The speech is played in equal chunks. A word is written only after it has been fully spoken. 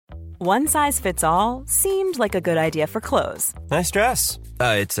One size fits all seemed like a good idea for clothes. Nice dress.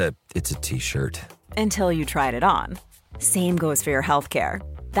 It's a t-shirt. Until you tried it on. Same goes for your healthcare.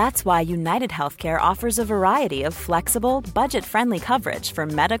 That's why United Healthcare offers a variety of flexible, budget-friendly coverage for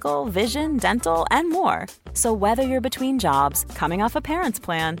medical, vision, dental, and more. So whether you're between jobs, coming off a parent's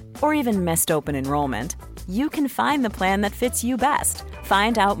plan, or even missed open enrollment, you can find the plan that fits you best.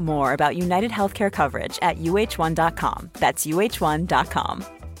 Find out more about United Healthcare coverage at uh1.com. That's uh1.com.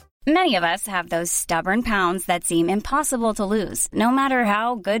 Many of us have those stubborn pounds that seem impossible to lose, no matter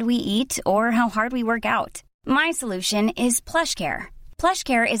how good we eat or how hard we work out. My solution is PlushCare.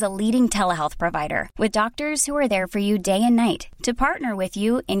 PlushCare is a leading telehealth provider with doctors who are there for you day and night to partner with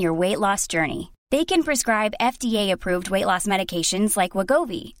you in your weight loss journey. They can prescribe FDA-approved weight loss medications like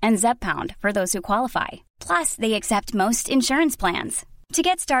Wegovy and Zepbound for those who qualify. Plus, they accept most insurance plans. To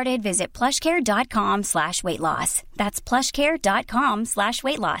get started, visit plushcare.com/weightloss. That's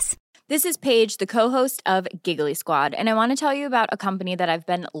plushcare.com/weightloss. This is Paige, the co-host of Giggly Squad, and I want to tell you about a company that I've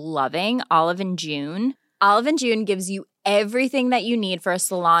been loving, Olive & June. Olive & June gives you everything that you need for a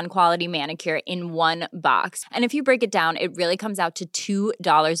salon-quality manicure in one box. And if you break it down, it really comes out to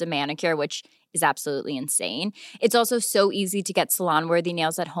 $2 a manicure, which is absolutely insane. It's also so easy to get salon-worthy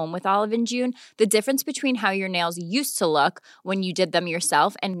nails at home with Olive & June. The difference between how your nails used to look when you did them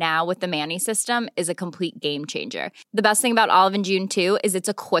yourself and now with the Mani system is a complete game changer. The best thing about Olive & June, too, is it's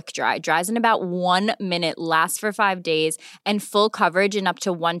a quick dry. Dries in about 1 minute, lasts for 5 days, and full coverage in up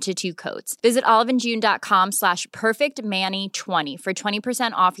to 1 to 2 coats. Visit oliveandjune.com/perfectmani20 for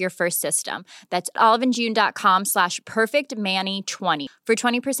 20% off your first system. That's oliveandjune.com/perfectmani20 for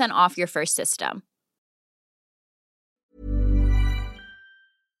 20% off your first system.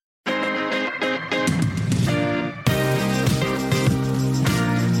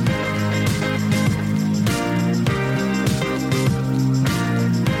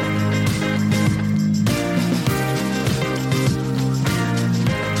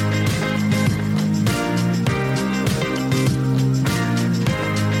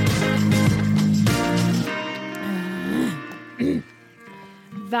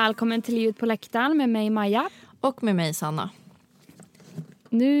 Välkommen till Livet på läktaren med mig Maja. Och med mig Sanna.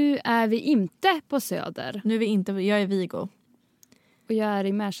 Nu är vi inte på Söder. Nu är vi inte, jag är Vigo. Och jag är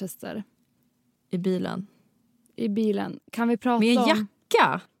i Manchester. I bilen. I bilen. Kan vi prata med om...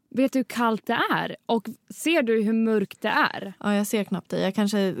 jacka? Vet du hur kallt det är? Och ser du hur mörkt det är? Ja, jag ser knappt det. Jag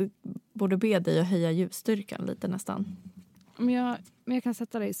kanske borde be dig att höja ljusstyrkan lite nästan. Men jag kan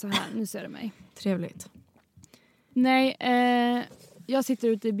sätta dig så här. Nu ser du mig. Trevligt. Nej, jag sitter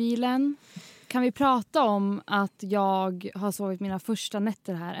ute i bilen. Kan vi prata om att jag har sovit mina första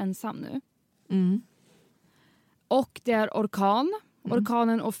nätter här ensam nu? Mm. Och det är orkan.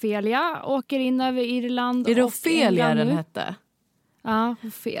 Orkanen Ophelia åker in över Irland. Är det Ophelia den hette? Ja,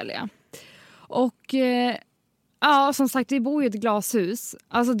 Ophelia. Och ja, som sagt, vi bor i ett glashus.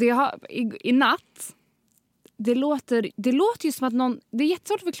 Alltså det har i natt. Det låter ju som att någon, det är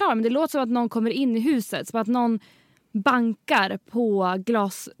jättesvårt att förklara, men det låter som att någon kommer in i huset, som att någon bankar på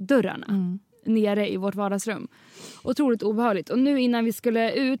glasdörrarna nere i vårt vardagsrum. Otroligt obehagligt. Och nu innan vi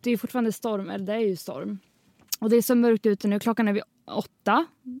skulle ut, det är ju fortfarande storm, eller det är ju storm. Och det är så mörkt ute nu, klockan är 7:30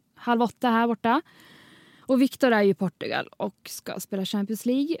 här borta. Och Victor är ju i Portugal och ska spela Champions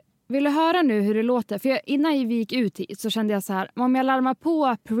League. Vill du höra nu hur det låter? För innan vi gick ut hit så kände jag så här, om jag larmar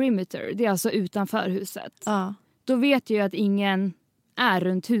på perimeter, det är alltså utanför huset. Ja. Då vet jag ju att ingen är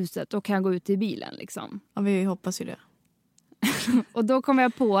runt huset och kan gå ut i bilen liksom. Ja, vi hoppas ju det. Och då kom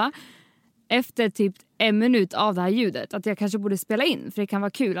jag på, efter typ 1 minut av det här ljudet, att jag kanske borde spela in, för det kan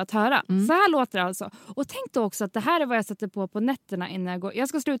vara kul att höra. Så här låter det alltså. Och tänk då också att det här är vad jag sätter på nätterna innan jag går. Jag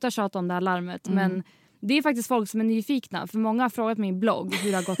ska sluta tjata om det här larmet, men det är faktiskt folk som är nyfikna. För många har frågat min blogg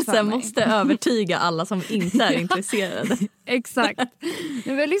hur det har gått för Sen mig. måste övertyga alla som inte är intresserade. Exakt.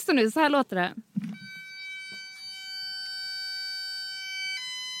 Men lyssna nu, så här låter det.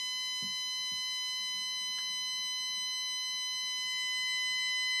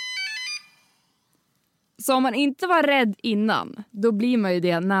 Så om man inte var rädd innan, då blir man ju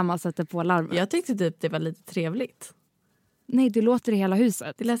det när man sätter på larmet. Jag tyckte typ det var lite trevligt. Nej, det låter i hela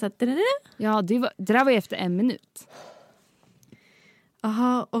huset. Det lät så här... Ja, det där var ju efter 1 minut.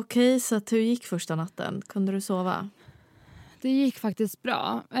 Aha, okej, så att hur gick första natten? Kunde du sova? Det gick faktiskt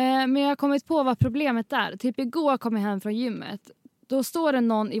bra. Men jag har kommit på vad problemet är. Typ igår kom jag hem från gymmet. Då står det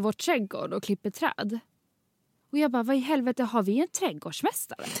någon i vår trädgård och klipper träd. Och jag bara, vad i helvete, har vi en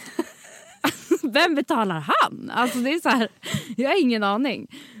trädgårdsmästare? Vem betalar han? Alltså det är så här, jag har ingen aning.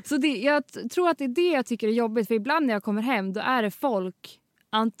 Så jag tror att det är det jag tycker är jobbigt. För ibland när jag kommer hem, då är det folk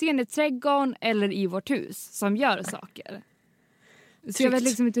antingen i trädgården eller i vårt hus som gör saker. Så jag vet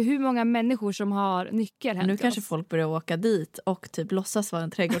liksom inte hur många människor som har nyckel hem Nu till kanske oss. folk börjar åka dit och typ låtsas vara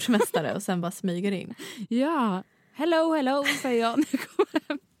en trädgårdsmästare och sen bara smyger in. Ja. Hello, säger jag när jag kommer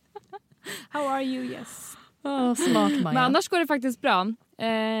hem. How are you? Yes. Smart Maja. Men annars går det faktiskt bra.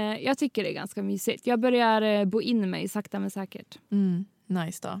 Jag tycker det är ganska mysigt. Jag börjar bo in mig sakta men säkert.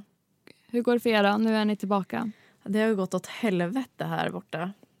 Nice då. Hur går det för er då? Nu är ni tillbaka. Det har ju gått åt helvete här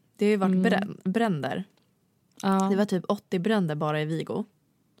borta. Det har ju varit bränder. Ja. Det var typ 80 bränder bara i Vigo.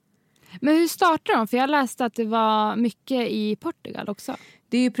 Men hur startar de? För jag läste att det var mycket i Portugal också.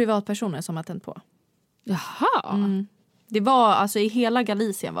 Det är ju privatpersoner som har tänt på. Jaha. Det var, alltså i hela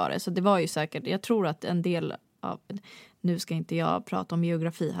Galicien var det. Så det var ju säkert, jag tror att en del av, nu ska inte jag prata om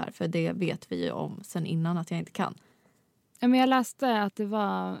geografi här. För det vet vi ju om sen innan att jag inte kan. Ja, men jag läste att det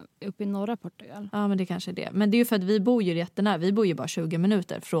var uppe i norra Portugal. Ja, men det kanske är det. Men det är ju för att vi bor ju jättenära. Vi bor ju bara 20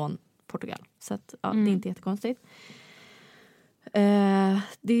 minuter från Portugal. Så att, det är inte jättekonstigt.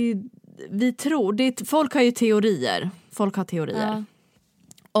 Vi tror, folk har ju teorier. Folk har teorier. Ja.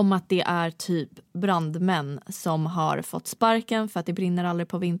 Om att det är typ brandmän som har fått sparken för att det brinner aldrig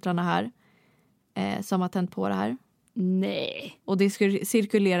på vintrarna här. Som har tänt på det här. Nej. Och det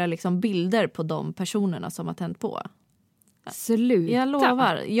cirkulerar liksom bilder på de personerna som har tänt på. Sluta. Jag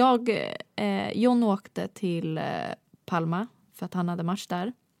lovar. John åkte till Palma för att han hade match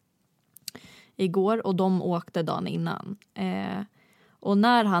där igår. Och de åkte dagen innan. Och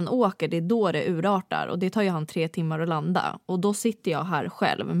när han åker, det är då det urartar. Och det tar ju han 3 timmar att landa. Och då sitter jag här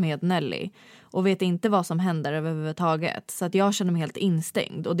själv med Nelly. Och vet inte vad som händer överhuvudtaget. Så att jag känner mig helt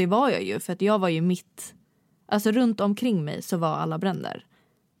instängd. Och det var jag ju. För att jag var ju mitt... Alltså runt omkring mig så var alla bränder.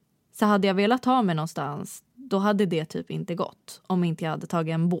 Så hade jag velat ta mig någonstans, då hade det typ inte gått. Om inte jag hade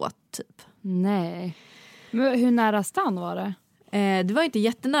tagit en båt typ. Nej. Men hur nära stan var det? Det var inte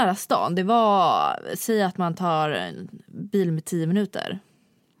jättenära stan. Det var, säg att man tar en bil med 10 minuter.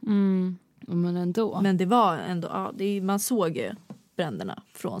 Men ändå. Men det var ändå, man såg ju bränderna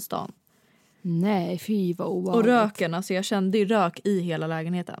från stan. Nej, fy vad obehagligt. Och röken, alltså jag kände ju rök i hela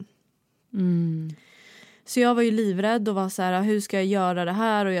lägenheten. Så jag var ju livrädd och var så här, hur ska jag göra det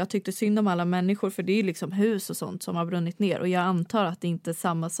här? Och jag tyckte synd om alla människor, för det är ju liksom hus och sånt som har brunnit ner. Och jag antar att det inte är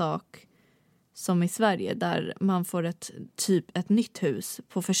samma sak som i Sverige, där man får ett nytt hus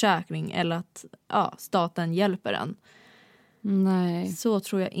på försäkring, eller att staten hjälper en. Nej. Så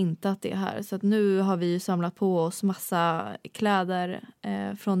tror jag inte att det är här. Så att nu har vi ju samlat på oss massa kläder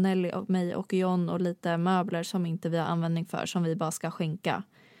från Nelly och mig och John, och lite möbler som inte vi har användning för, som vi bara ska skänka.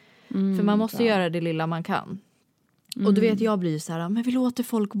 För man måste göra det lilla man kan. Och du vet, jag blir ju så här, men vi låter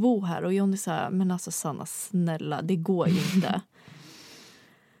folk bo här. Och John är så här, men alltså Sanna, snälla, det går ju inte.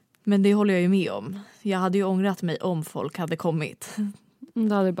 Men det håller jag ju med om. Jag hade ju ångrat mig om folk hade kommit.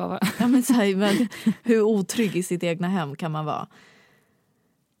 Det hade bara varit. Ja, men, så här, men hur otrygg i sitt egna hem kan man vara?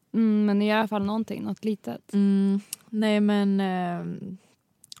 Men i alla fall något litet. Nej, men...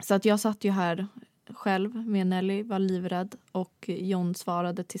 så att jag satt ju här själv med Nelly, var livrädd. Och John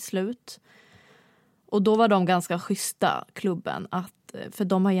svarade till slut. Och då var de ganska schyssta, klubben. För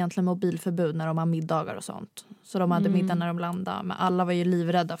de har egentligen mobilförbud när de har middagar och sånt. Så de hade middag när de landade. Men alla var ju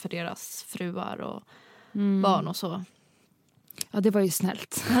livrädda för deras fruar och barn och så. Ja, det var ju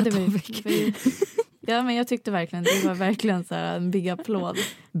snällt. Ja, det var ju, ja, men jag tyckte verkligen, det var verkligen så här en big applåd.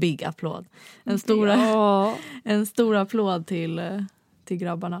 Big applåd. En stor applåd till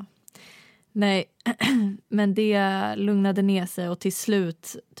grabbarna. Nej, men det lugnade ner sig, och till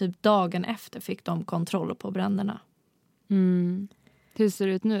slut, typ dagen efter, fick de kontroll på bränderna. Hur ser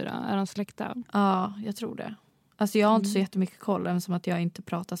det ut nu då? Är de släckta? Ja, jag tror det. Alltså jag har inte så jättemycket koll, även som att jag inte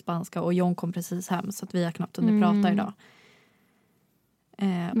pratar spanska, och John kom precis hem, så att vi har knappt hunnit prata idag.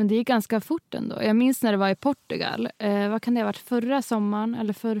 Men det är ganska fort ändå. Jag minns när det var i Portugal. Vad kan det ha varit? Förra sommaren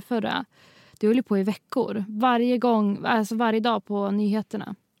eller förra? Det höll på i veckor. Varje dag på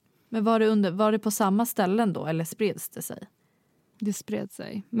nyheterna. Men var det på samma ställen då, eller spreds det sig? Det spred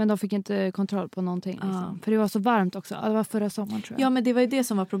sig. Men de fick inte kontroll på någonting. Liksom. För det var så varmt också. Det var förra sommaren, tror jag. Ja, men det var ju det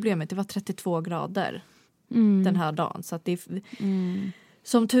som var problemet. Det var 32 grader den här dagen. Så att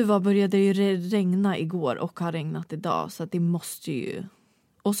som tur var började det ju regna igår och har regnat idag. Så att det måste ju...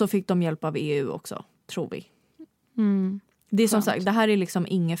 Och så fick de hjälp av EU också, tror vi. Det är som sagt, det här är liksom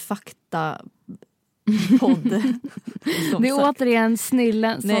ingen fakta podd. Det är återigen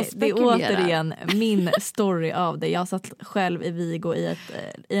snillen som spekulerar. Det är återigen min story av det. Jag satt själv i Vigo i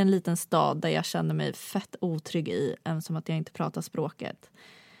en liten stad där jag kände mig fett otrygg i, även som att jag inte pratar språket.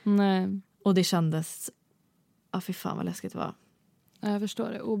 Nej. Och det kändes, fy fan vad läskigt det var. Jag förstår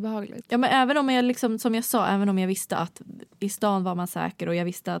det, obehagligt. Ja, men även om jag liksom, som jag sa, även om jag visste att i stan var man säker, och jag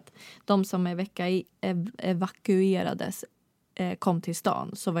visste att de som evakuerades kom till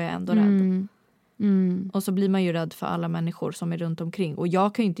stan så var jag ändå rädd. Och så blir man ju rädd för alla människor som är runt omkring. Och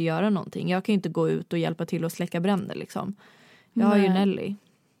jag kan ju inte göra någonting. Jag kan ju inte gå ut och hjälpa till att släcka bränder liksom. Jag har ju Nelly.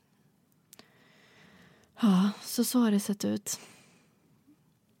 Ja, så har det sett ut.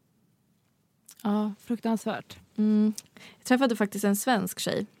 Ja, fruktansvärt. Jag träffade faktiskt en svensk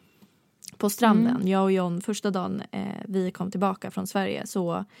tjej på stranden. Jag och John, första dagen vi kom tillbaka från Sverige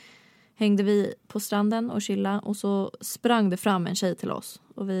så hängde vi på stranden och chilla. Och så sprang det fram en tjej till oss.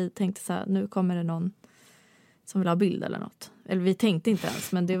 Och vi tänkte så här, nu kommer det någon som vill ha bild eller något. Eller vi tänkte inte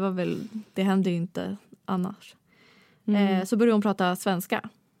ens, men det hände ju inte annars. Så började hon prata svenska.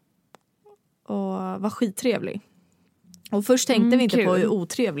 Och var skittrevlig. Och först tänkte vi inte på hur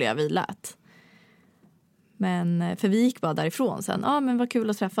otrevliga vi lät. Men för vi gick bara därifrån sen. Ja, men vad kul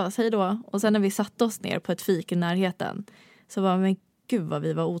att träffas, hej då. Och sen när vi satte oss ner på ett fik i närheten så var men gud vad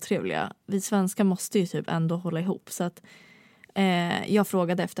vi var otrevliga. Vi svenskar måste ju typ ändå hålla ihop. Så att jag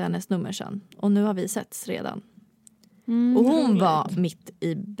frågade efter hennes nummer sen. Och nu har vi setts redan. Och hon var mitt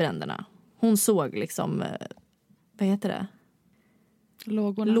i bränderna. Hon såg liksom, vad heter det?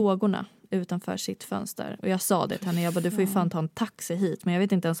 Lågorna utanför sitt fönster. Och jag sa det till henne, jag bara, du får ju fan ta en taxi hit. Men jag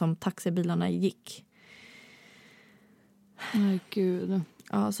vet inte ens om taxibilarna gick. Nej, gud.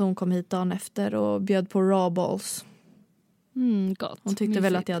 Ja, så hon kom hit dagen efter och bjöd på raw balls. Gott. Hon tyckte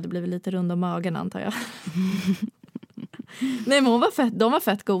väl att jag hade blivit lite rund om magen, antar jag. Nej, men de var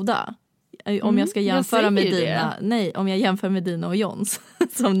fett goda. Om jag ska jämföra med dina. Nej, om jag jämför med dina och Jons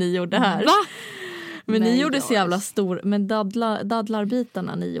som ni gjorde här. Va? Men ni gjorde så jävla stor. Men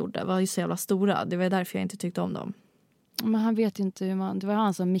dadlarbitarna ni gjorde var ju så jävla stora. Det var därför jag inte tyckte om dem. Men han vet ju inte hur man... Det var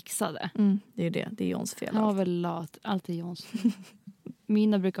han som mixade. Det är det. Det är Jons fel. Han var väl lat. Allt är Jons.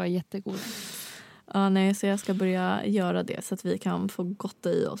 Mina brukar vara jättegoda. Ja, nej, så jag ska börja göra det. Så att vi kan få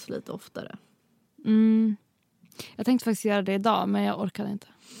gotta i oss lite oftare. Jag tänkte faktiskt göra det idag. Men jag orkade inte.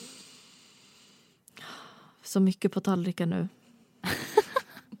 Så mycket på tallriken nu.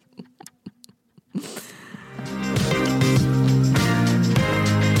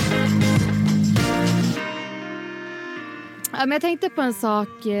 Men jag tänkte på en sak.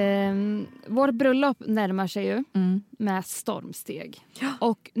 Vårt bröllop närmar sig ju med stormsteg. Ja.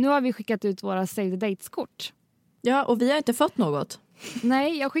 Och nu har vi skickat ut våra Save the Dates-kort. Ja, och vi har inte fått något.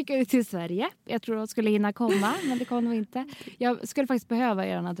 Nej, jag skickade till Sverige. Jag tror de skulle hinna komma, men det kom de inte. Jag skulle faktiskt behöva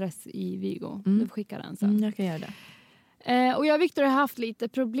er adress i Vigo. Du får skicka den sen. Jag kan göra det. Och jag och Victor har haft lite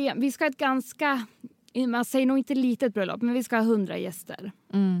problem. Vi ska ha ett ganska... Man säger nog inte litet bröllop, men vi ska ha 100 gäster.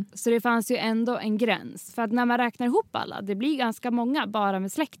 Så det fanns ju ändå en gräns. För att när man räknar ihop alla, det blir ganska många bara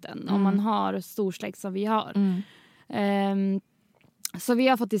med släkten. Om man har stor släkt som vi har. Så vi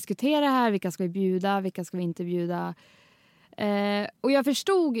har fått diskutera här, vilka ska vi bjuda, vilka ska vi inte bjuda. Och jag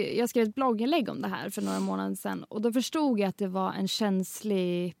skrev ett blogginlägg om det här för några månader sedan. Och då förstod jag att det var en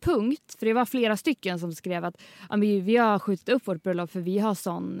känslig punkt. För det var flera stycken som skrev att vi har skjutit upp vårt bröllop för vi har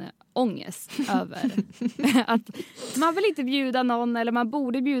sån ångest över att man vill inte bjuda någon eller man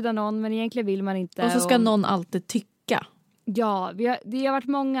borde bjuda någon men egentligen vill man inte. Och så ska någon alltid tycka. Ja, det har varit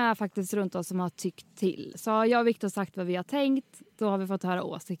många faktiskt runt oss som har tyckt till. Så jag och Victor sagt vad vi har tänkt, då har vi fått höra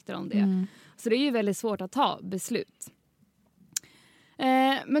åsikter om det. Så det är ju väldigt svårt att ta beslut.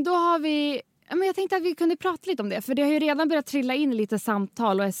 Men då har vi... Men jag tänkte att vi kunde prata lite om det. För det har ju redan börjat trilla in lite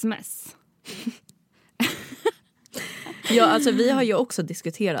samtal och sms. Ja, alltså vi har ju också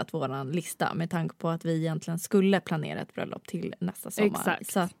diskuterat våran lista med tanke på att vi egentligen skulle planera ett bröllop till nästa sommar.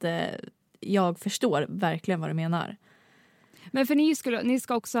 Exakt. Så att jag förstår verkligen vad du menar. Men för ni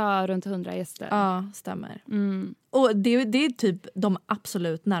ska också ha runt 100 gäster. Ja, stämmer. Och det är typ de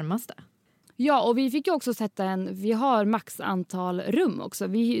absolut närmaste. Ja, och vi fick ju också vi har max antal rum också.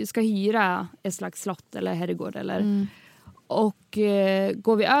 Vi ska hyra ett slags slott eller herrgård eller... Och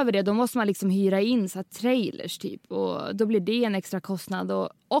går vi över det, då måste man liksom hyra in så här trailers typ. Och då blir det en extra kostnad.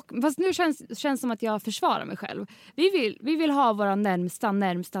 Fast nu känns som att jag försvarar mig själv. Vi vill ha våra närmsta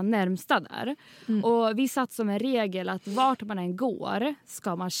där. Och vi satt som en regel att vart man än går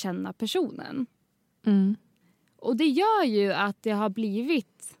ska man känna personen. Och det gör ju att det har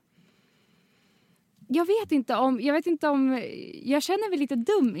blivit... Jag vet inte om jag känner mig lite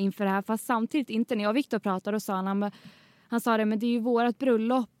dum inför det här fast samtidigt inte. När jag och Victor pratade och sa han sa det, men det är ju vårat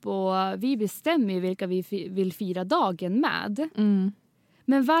bröllop och vi bestämmer ju vilka vi vill fira dagen med.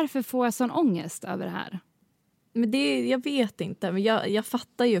 Men varför får jag sån ångest över det här? Men jag vet inte, men jag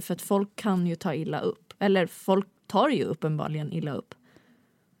fattar ju för att folk kan ju ta illa upp. Eller folk tar ju uppenbarligen illa upp.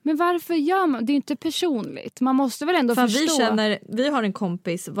 Men varför gör man? Det är ju inte personligt. Man måste väl ändå förstå. Vi har en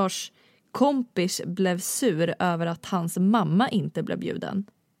kompis vars kompis blev sur över att hans mamma inte blev bjuden.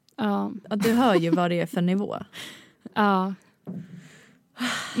 Ja. Du hör ju vad det är för nivå. Ja.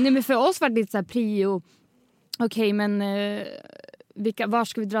 Nej, men för oss var det lite så här prio. Okej, men var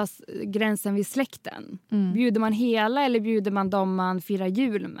ska vi dra gränsen vid släkten? Bjuder man hela eller bjuder man dem man firar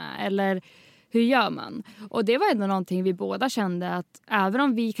jul med? Eller hur gör man? Och det var ändå någonting vi båda kände att även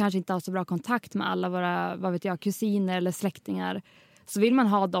om vi kanske inte har så bra kontakt med alla våra kusiner eller släktingar, så vill man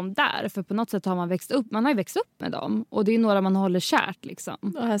ha dem där. För på något sätt har man har ju växt upp med dem. Och det är några man håller kärt liksom.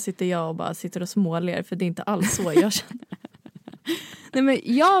 Och här sitter jag och bara sitter och småler, för det är inte alls så jag känner. Nej, men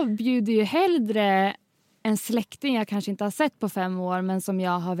jag bjuder ju hellre en släkting jag kanske inte har sett på 5 år men som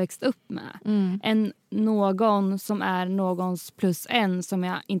jag har växt upp med. Än någon som är någons plus en som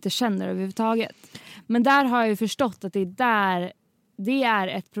jag inte känner överhuvudtaget. Men där har jag ju förstått att det är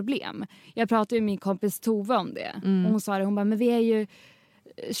ett problem. Jag pratade ju med min kompis Tove om det. Och hon sa det, hon bara, men vi är ju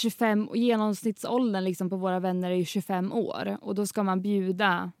 25 och genomsnittsåldern liksom på våra vänner är ju 25 år. Och då ska man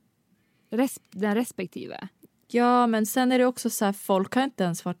bjuda den respektive. Ja, men sen är det också så här, folk har inte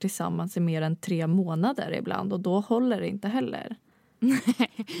ens varit tillsammans i mer än 3 månader ibland. Och då håller det inte heller.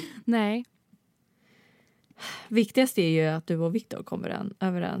 Nej. Viktigast är ju att du och Victor kommer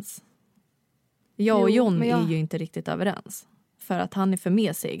överens. Jag och John är ju inte riktigt överens. För att han är för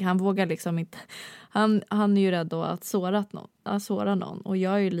mesig. Han vågar liksom inte. Han är ju rädd att såra någon. Och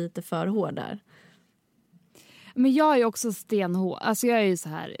jag är ju lite för hård där. Men jag är också stenhård. Alltså jag är ju så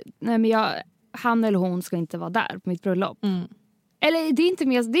här. Nej, men han eller hon ska inte vara där på mitt bröllop. Eller det är inte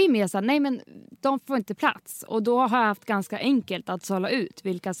mer, det är mer så här, nej men de får inte plats. Och då har jag haft ganska enkelt att sålla ut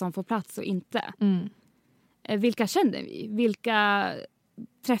vilka som får plats och inte. Vilka känner vi? Vilka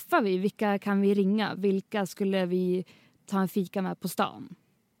träffar vi? Vilka kan vi ringa? Vilka skulle vi ta en fika med på stan?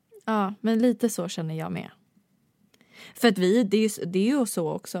 Ja, men lite så känner jag med. För att det är ju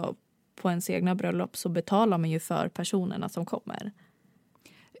så också, på ens egna bröllop så betalar man ju för personerna som kommer.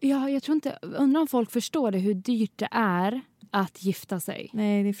 Ja, jag tror inte, undrar om folk förstår det, hur dyrt det är att gifta sig.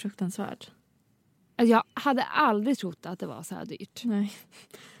 Nej, det är fruktansvärt. Jag hade aldrig trott att det var så här dyrt.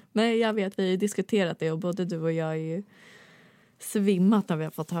 Nej, jag vet, vi har ju diskuterat det och både du och jag är ju svimmat när vi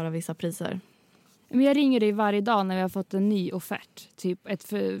har fått höra vissa priser. Men jag ringer dig varje dag när vi har fått en ny offert. Typ ett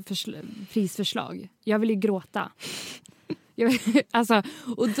prisförslag. Jag vill ju gråta. Alltså,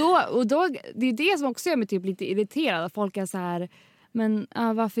 och då, det är det som också gör mig typ lite irriterad. Folk är så här, men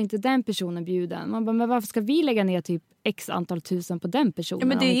varför inte den personen bjuden? Man bara, men varför ska vi lägga ner typ x antal tusen på den personen? Ja,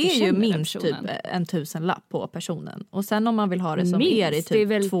 men det är ju minst typ 1,000 på personen. Och sen om man vill ha det som minst, i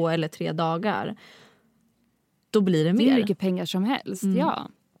typ 2 eller 3 dagar, då blir det mer. Det är mycket pengar som helst, ja.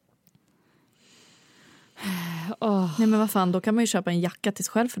 Nej, men vad fan, då kan man ju köpa en jacka till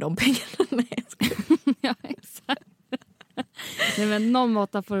sig själv för de pengarna. Nej, ja, exakt. Nej, men någon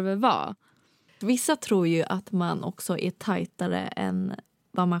måtta får det väl vara. Vissa tror ju att man också är tajtare än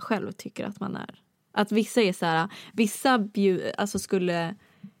vad man själv tycker att man är. Att vissa är så här, vissa skulle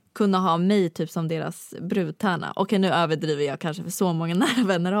kunna ha mig typ som deras brudtärna. Okej, nu överdriver jag kanske, för så många nära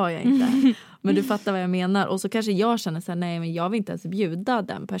vänner har jag inte. Men du fattar vad jag menar. Och så kanske jag känner så här, nej men jag vill inte ens bjuda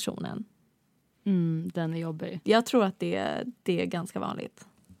den personen. Den är jobbig. Jag tror att det är ganska vanligt.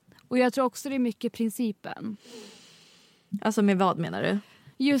 Och jag tror också det är mycket principen. Alltså med vad menar du?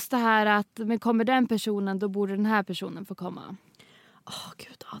 Just det här att, men kommer den personen, då borde den här personen få komma.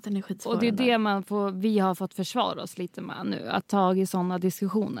 Gud, den är skitsvår. Och det är det vi har fått försvara oss lite med nu. Att ta i sådana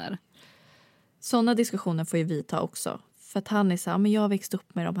diskussioner. Sådana diskussioner får ju vi ta också. För att han är så här, men jag har växt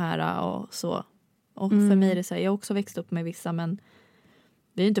upp med de här och så. Och för mig är det så här, jag har också växt upp med vissa, men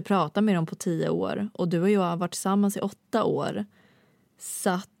vi har inte pratat med dem på 10 år. Och du och jag har varit tillsammans i 8 år. Så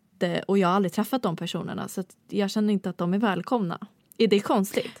att, och jag har aldrig träffat de personerna. Så att jag känner inte att de är välkomna. Är det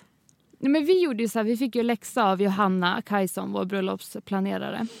konstigt? Nej, men vi gjorde ju så här, vi fick ju läxa av Johanna Kajson, vår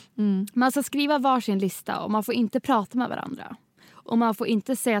bröllopsplanerare. Man ska skriva varsin lista och man får inte prata med varandra. Och man får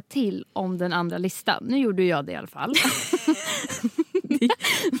inte säga till om den andra listan. Nu gjorde jag det i alla fall.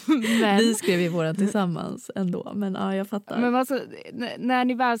 Men vi skrev ju våra tillsammans ändå. Men ja, jag fattar. Men alltså, när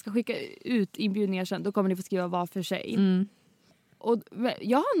ni väl ska skicka ut inbjudningar sen, då kommer ni få skriva var för sig. Och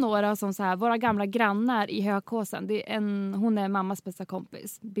jag har några som så här, våra gamla grannar i Hökåsen. Hon är mammas bästa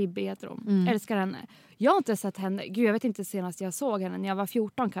kompis. Bibi heter hon. Älskar henne. Jag har inte sett henne. Gud, jag vet inte senast jag såg henne. När jag var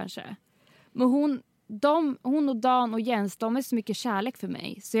 14 kanske. Men hon och Dan och Jens, de är så mycket kärlek för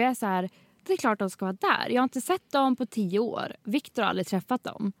mig. Så jag är så här, det är klart de ska vara där. Jag har inte sett dem på 10 år. Victor har aldrig träffat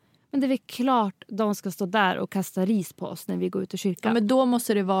dem. Men det är väl klart de ska stå där och kasta ris på oss när vi går ut ur kyrkan. Ja, men då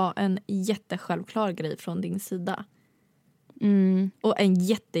måste det vara en jättesjälvklar grej från din sida. Och en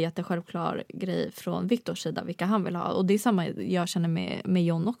jättesjälvklar grej från Victors sida, vilka han vill ha. Och det är samma jag känner med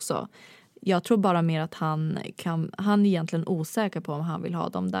John också. Jag tror bara mer att han är egentligen osäker på om han vill ha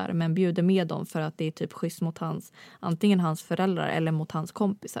dem där. Men bjuder med dem för att det är typ schysst mot antingen hans föräldrar eller mot hans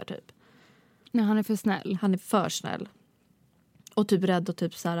kompisar typ. Nej, han är för snäll. Han är för snäll. Och typ rädd och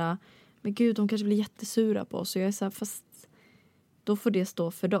typ så här, men gud, de kanske blir jättesura på oss. Och jag är så här, fast då får det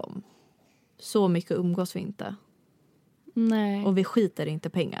stå för dem. Så mycket umgås vi inte. Nej. Och vi skiter inte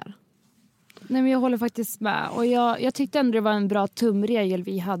pengar. Nej, men jag håller faktiskt med. Och jag tyckte ändå det var en bra tumregel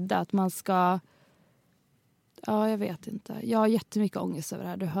vi hade. Att man ska... Ja, jag vet inte. Jag har jättemycket ångest över det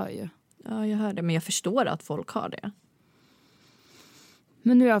här, du hör ju. Ja, jag hör det. Men jag förstår att folk har det.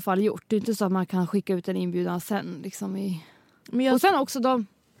 Men nu har jag i alla fall gjort. Det är inte så att man kan skicka ut en inbjudan sen. Liksom Men Och sen också de...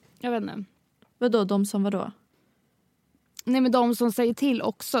 Jag vet inte. Vadå, de som vadå? Nej, men de som säger till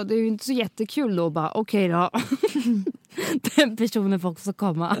också. Det är ju inte så jättekul då bara, okej då. Den personen får också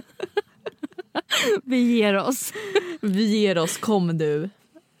komma. Vi ger oss, kom du.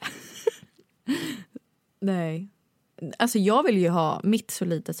 Nej. Alltså jag vill ju ha mitt så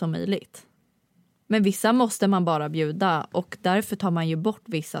lite som möjligt. Men vissa måste man bara bjuda. Och därför tar man ju bort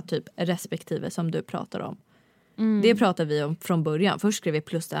vissa typ respektive som du pratar om. Det pratar vi om från början. Först skrev vi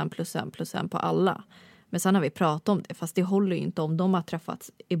 +1 på alla. Men sen har vi pratat om det. Fast det håller ju inte om de har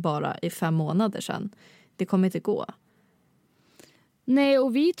träffats bara i 5 månader sedan. Det kommer inte gå. Nej,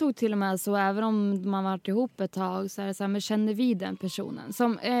 och vi tog till och med så, även om man varit ihop ett tag, så är det så här, men känner vi den personen?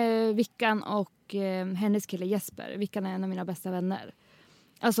 Som Vickan och hennes kille Jesper. Vickan är en av mina bästa vänner.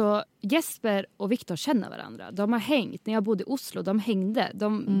 Alltså Jesper och Viktor känner varandra. De har hängt, när jag bodde i Oslo, de hängde.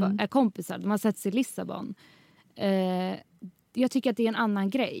 De är kompisar, de har setts i Lissabon. Jag tycker att det är en annan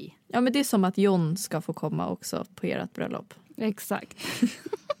grej. Ja, men det är som att John ska få komma också på ert bröllop. Exakt.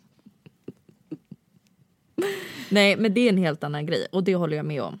 Nej, men det är en helt annan grej. Och det håller jag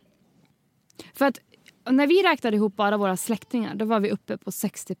med om. För att när vi räknade ihop bara våra släktingar, då var vi uppe på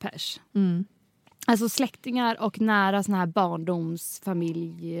 60 pers. Alltså släktingar och nära såna här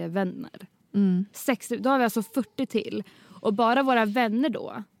barndomsfamiljevänner. 60, då har vi alltså 40 till. Och bara våra vänner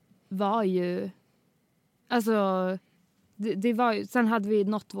då var ju... Alltså, det var ju... Sen hade vi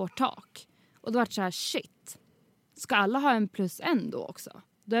nått vårt tak. Och då var det så här, shit. Ska alla ha en +1 då också?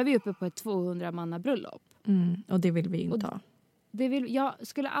 Då är vi uppe på ett 200-mannabröllop. Och det vill vi inte ha. Jag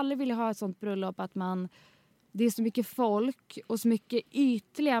skulle aldrig vilja ha ett sånt bröllop att det är så mycket folk och så mycket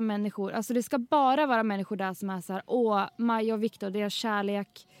ytliga människor. Alltså det ska bara vara människor där som är så här, Maja och Viktor, deras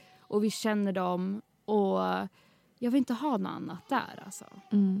kärlek och vi känner dem och jag vill inte ha något annat där alltså.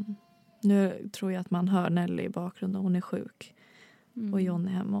 Nu tror jag att man hör Nelly i bakgrunden, hon är sjuk. Och John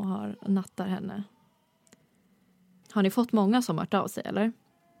är hemma och nattar henne. Har ni fått många som har hört av sig, eller?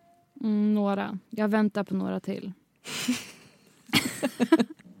 Några. Jag väntar på några till.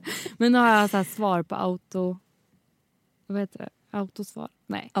 Men nu har jag så här svar på vad heter det? Autosvar?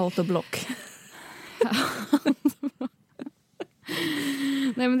 Nej. Autoblock.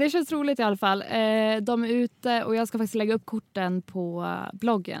 Nej, men det känns roligt i alla fall. De är ute och jag ska faktiskt lägga upp korten på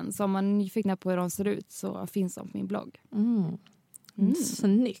bloggen. Så om man är nyfikna på hur de ser ut så finns de på min blogg.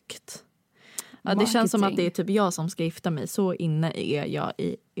 Snyggt. Ja, det känns som att det är typ jag som ska gifta mig. Så inne är jag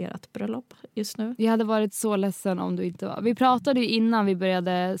i ert bröllop just nu. Jag hade varit så ledsen om du inte var. Vi pratade ju innan vi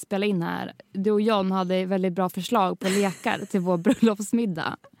började spela in här. Du och John hade väldigt bra förslag på lekar till vår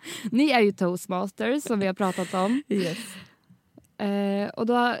bröllopsmiddag. Ni är ju toastmasters som vi har pratat om. Yes. Och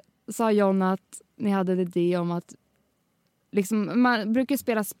då sa John att ni hade en idé om att liksom, man brukar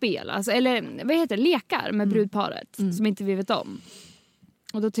spela spel. Alltså, eller vad heter det? Lekar med brudparet som inte vi vet om.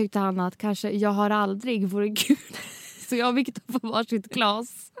 Och då tyckte han att kanske jag har aldrig vore kul. Så jag och Victor får varsitt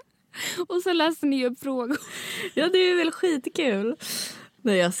glas. Och så läser ni upp frågor. Ja, det är väl skitkul.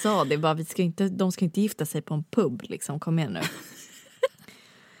 Nej, jag sa det bara, de ska inte gifta sig på en pub liksom. Kom igen nu.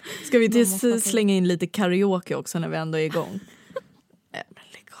 Ska vi inte slänga in lite karaoke också när vi ändå är igång?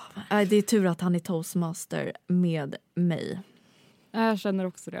 Det är tur att han är toastmaster med mig. Jag känner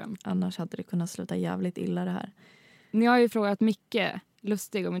också det. Annars hade det kunnat sluta jävligt illa det här. Ni har ju frågat Micke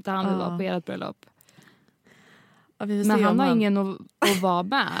Lustig om inte han vill vara på ert bröllop. Ja, men han har ingen att vara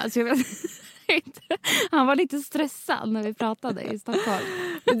med. Så jag vet inte. Han var lite stressad när vi pratade i Stockholm.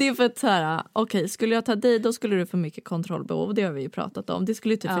 Det är för att så här, okej, skulle jag ta dig då skulle du få mycket kontrollbehov. Det har vi ju pratat om. Det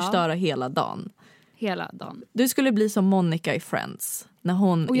skulle typ förstöra hela dagen. Hela dagen. Du skulle bli som Monica i Friends. När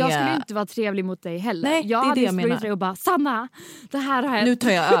hon och jag skulle inte vara trevlig mot dig heller. Nej, jag det är det jag menar. Och bara, Sanna, det här har jag... Nu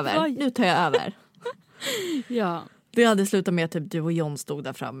tar jag över. Ja. Det hade slutat med att typ du och John stod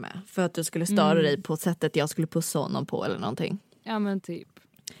där framme. För att du skulle störa dig på sättet jag skulle pussa honom på eller någonting. Ja, men typ.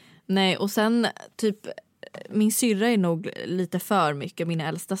 Nej, och sen typ min syrra är nog lite för mycket, min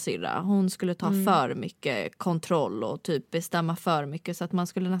äldsta syrra. Hon skulle ta för mycket kontroll och typ bestämma för mycket. Så att man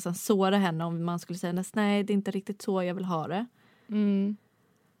skulle nästan såra henne om man skulle säga nej, det är inte riktigt så jag vill ha det.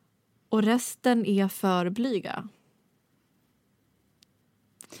 Och resten är för blyga.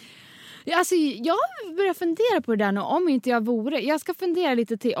 Ja, alltså, jag börjar fundera på det där nu. Om inte jag vore. Jag ska fundera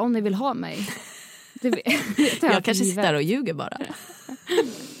lite till om ni vill ha mig. Jag kanske sitter där och ljuger bara.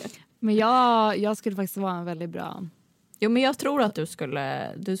 Men jag skulle faktiskt vara en väldigt bra. Jo, men jag tror att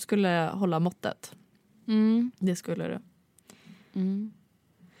du skulle hålla måttet. Det skulle du.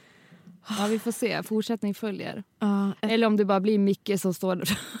 Ja, vi får se. Fortsättning följer. Eller om det bara blir Micke som står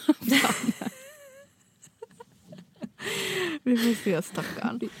där. Vi får se,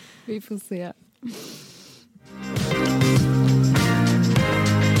 stackarn. Vi får se.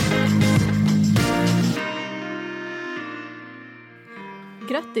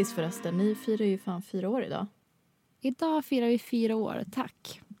 Grattis förresten, ni firar ju fan 4 år idag. Idag firar vi 4 år,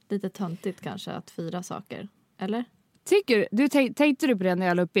 tack. Lite töntigt kanske att fira saker, eller? Tycker du, tänkte du på det när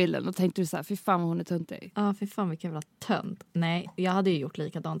jag la upp bilden och tänkte du så här, fy fan vad hon är töntig? Ja, fy fan vilken jävla tönt. Nej, jag hade ju gjort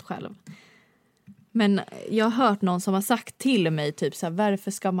likadant själv. Men jag har hört någon som har sagt till mig typ så här,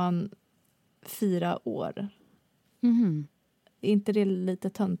 varför ska man fira år? Är inte det lite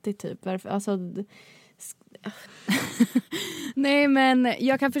töntigt typ? Varför, alltså... Nej, men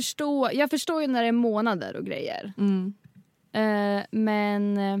jag förstår ju när det är månader och grejer.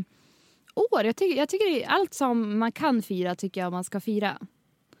 Men år, jag tycker allt som man kan fira tycker jag man ska fira.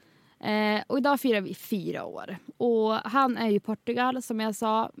 Och idag firar vi 4 år. Och han är ju i Portugal som jag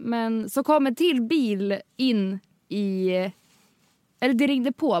sa. Men så kom en till bil in i... Eller det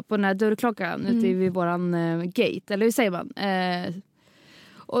ringde på den här dörrklockan ute vid våran gate. Eller hur säger man?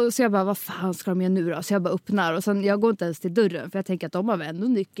 Och så jag bara, vad fan ska de göra nu då? Så jag bara öppnar och sen, jag går inte ens till dörren. För jag tänker att de har väl ändå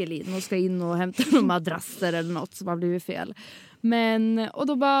nyckel in och ska in och hämta några madrasser eller något som har blivit fel. Och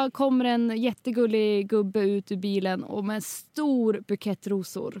då bara kommer en jättegullig gubbe ut ur bilen och med en stor bukett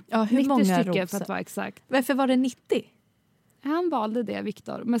rosor. Ja, hur 90 många stycken rosor? för att vara exakt. Varför var det 90? Han valde det,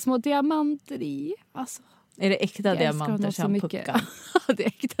 Viktor. Med små diamanter i. Alltså. Är det äkta diamanter som puckar? Ja, det är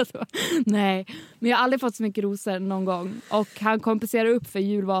äkta så. Nej, men jag har aldrig fått så mycket rosor någon gång. Och han kompenserar upp för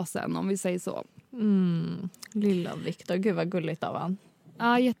julvasen, om vi säger så. Lilla Viktor, gud vad gulligt av han.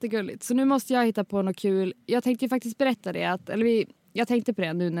 Ja, jättegulligt. Så nu måste jag hitta på något kul. Jag tänkte ju faktiskt berätta det. Jag tänkte på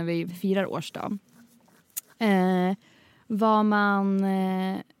det nu när vi firar årsdag.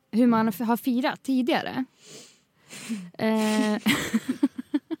 Hur man har firat tidigare.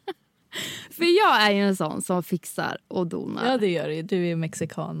 För jag är ju en sån som fixar och donar. Ja, det gör du. Du är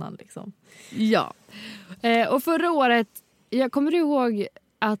mexikanan liksom. Ja. Och förra året, jag kommer ihåg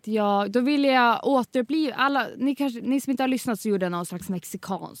att då ville jag återuppliva alla, ni som inte har lyssnat så gjorde jag någon slags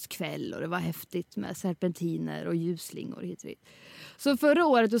mexikansk kväll och det var häftigt med serpentiner och ljusslingor hit och dit. Så förra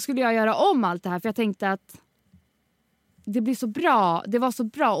året då skulle jag göra om allt det här för jag tänkte att det var så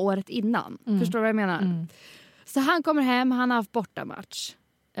bra året innan. Förstår du vad jag menar? Så han kommer hem, han har haft bortamatch.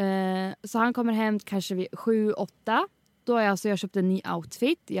 Så han kommer hem kanske vid 7-8. Då har jag köpt en ny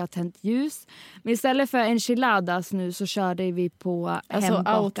outfit. Jag har tänt ljus. Men istället för enchiladas nu så körde vi på hembakad.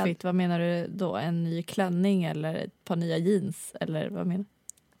 Alltså outfit, vad menar du då? En ny klänning eller ett par nya jeans? Eller vad menar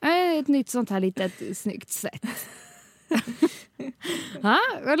du? Ett nytt sånt här litet snyggt set. Jag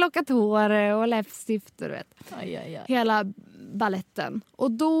har lockat hår och läppstift och du vet. Aj. Hela balletten.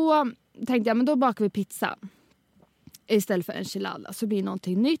 Och då tänkte jag, men då bakar vi pizza. Istället för enchilada. Så blir det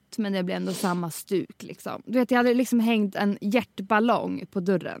någonting nytt. Men det blir ändå samma stuk liksom. Du vet, jag hade liksom hängt en hjärtballong på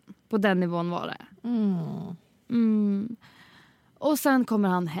dörren. På den nivån var det. Och sen kommer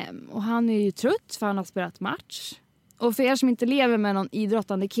han hem. Och han är ju trött för han har spelat match. Och för er som inte lever med någon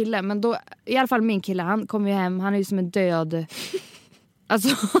idrottande kille. Men då, i alla fall min kille, han kommer ju hem. Han är ju som en död...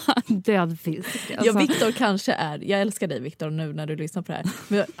 Alltså, död fisk. Alltså. Ja, Viktor kanske är... Jag älskar dig, Viktor, nu när du lyssnar på det här.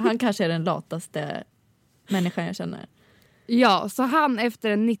 Men han kanske är den lataste människan jag känner. Ja, så han efter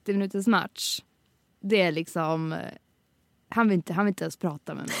en 90 minuters match, det är liksom... Han vill inte ens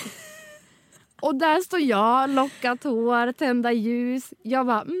prata med mig. Och där står jag, lockat hår, tända ljus. Jag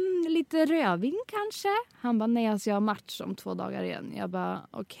bara, lite rödvin kanske? Han bara, nej, alltså jag har match om 2 dagar igen. Jag bara,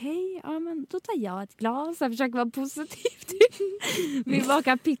 okej, ja men då tar jag ett glas. Jag försöker vara positiv. Vi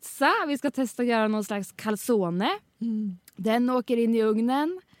bakar pizza, vi ska testa att göra någon slags calzone. Den åker in i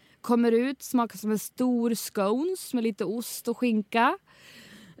ugnen. Kommer ut, smakar som en stor scones med lite ost och skinka.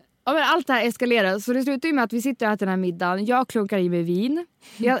 Ja, men allt det här eskalerar. Så det slutar ju med att vi sitter och äter den här middagen. Jag klunkar i med vin.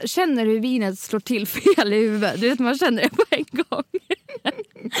 Jag känner hur vinet slår till fel i huvudet. Du vet, man känner det på en gång.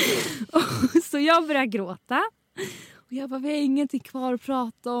 Så jag börjar gråta. Och jag bara, vi har ingenting kvar att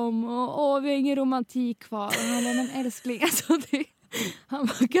prata om. Och vi har ingen romantik kvar. Och han bara, men älskling, alltså det... Han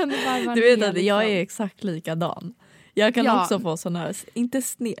bara, kan du varva Du vet ner, att liksom? jag är exakt likadan. Jag kan också få såna här, inte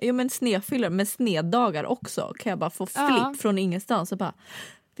snedfyllor, men sneddagar också. Kan jag bara få flipp från ingenstans och bara,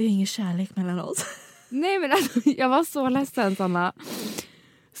 det är ingen kärlek mellan oss. Nej, men alltså, jag var så ledsen, Sanna.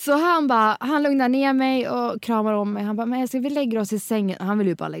 Så han lugnar ner mig och kramar om mig. Han bara, men vi lägger oss i sängen. Han ville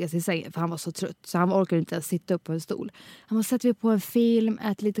ju bara lägga sig i sängen för han var så trött. Så han orkade inte ens sitta upp på en stol. Han bara, sätter vi på en film,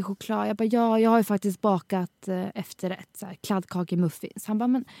 äter lite choklad. Jag bara, jag har ju faktiskt bakat efterrätt. Så här, kladdkakemuffins. Han bara,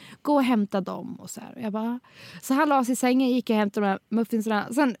 men gå och hämta dem. Och så här. Och jag bara, så han la sig i sängen, gick och hämtade de här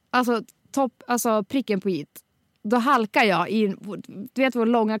muffinsarna. Sen, alltså pricken på it. Då halkar jag i, du vet vår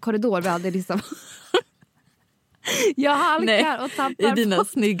långa korridor vi hade liksom. Jag halkar och tappar i dina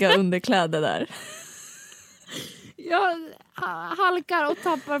snygga underkläder där. Jag halkar och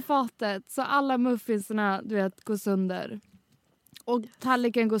tappar fatet. Så alla muffinsarna, du vet, går sönder. Och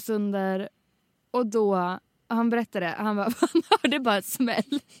tallriken går sönder. Och då, han berättade, han hörde bara ett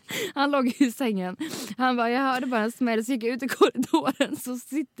smäll. Han låg i sängen. Han bara, jag hörde bara en smäll. Så gick jag ut i korridoren. Så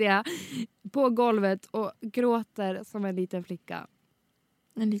sitter jag på golvet och gråter som en liten flicka.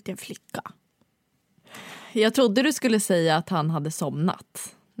 En liten flicka. Jag trodde du skulle säga att han hade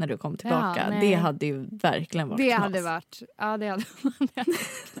somnat när du kom tillbaka. Ja, det hade ju verkligen varit det knas. hade varit. Ja, det hade varit.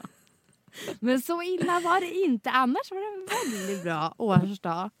 Men så illa var det inte. Annars var det en väldigt bra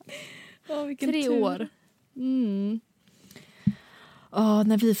årsdag. 3 år.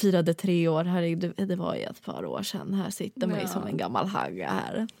 När vi firade 3 år, herregud, det var ju ett par år sedan. Här sitter man ju som en gammal hagga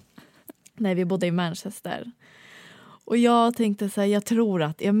här. När vi bodde i Manchester. Och jag tänkte så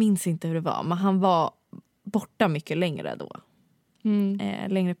här, jag minns inte hur det var. Men han var borta mycket längre då.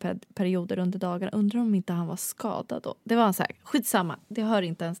 Längre perioder under dagarna. Undrar om inte han var skadad då. Det var så här, skitsamma. Det hör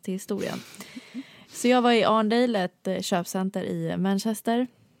inte ens till historien. Så jag var i Arndale, ett köpcenter i Manchester.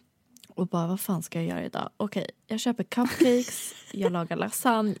 Och bara, vad fan ska jag göra idag? Okej, jag köper cupcakes, jag lagar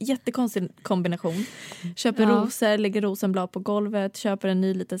lasagne. Jättekonstig kombination. Köper rosor, lägger rosenblad på golvet. Köper en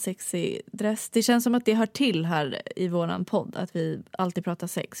ny liten sexig dress. Det känns som att det hör till här i våran podd. Att vi alltid pratar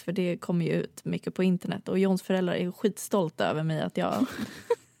sex. För det kommer ju ut mycket på internet. Och Johns föräldrar är skitstolta över mig att jag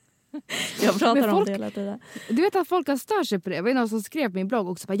pratar om det hela tiden. Du vet att folk har stört sig på det. Det var någon som skrev på min blogg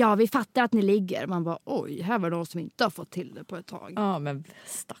också. Bara, ja, vi fattar att ni ligger. Man bara, oj, här var det någon som inte har fått till det på ett tag. Ja, men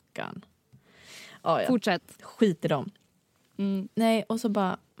stackarn. Ja. Fortsätt. Skit i dem. Nej, och så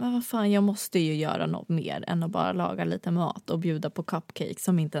bara, men vad fan, jag måste ju göra något mer än att bara laga lite mat och bjuda på cupcakes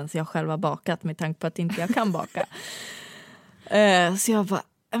som inte ens jag själv har bakat med tanke på att inte jag kan baka. Så jag bara,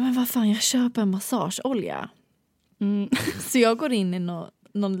 men vad fan, jag köper en massageolja. Så jag går in i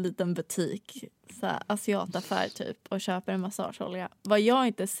någon liten butik, så här, asiataffär typ, och köper en massageolja. Vad jag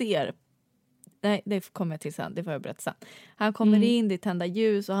inte ser, nej, det kommer jag till sen, det får jag berätta sen. Han kommer in, det är tända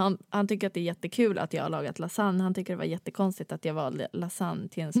ljus och han tycker att det är jättekul att jag har lagat lasagne. Han tycker det var jättekonstigt att jag var lasagne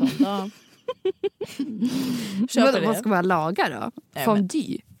till en sån dag. Vad ska man laga då?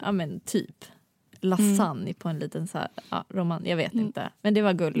 Fondue? Ja, men typ lasagne på en liten så här, roman, jag vet inte. Men det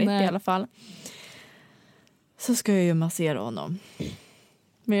var gulligt i alla fall. Så ska jag ju massera honom.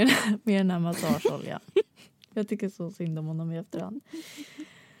 Med den här massageoljan. Jag tycker så synd om honom i efterhand.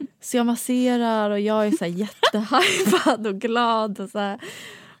 Så jag masserar och jag är så här jättehypad och glad och så här,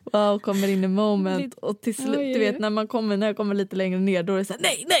 wow, kommer in i moment och till slut, du vet, när jag kommer lite längre ner, då är det så här,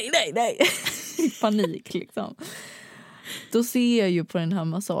 nej. I panik liksom. Då ser jag ju på den här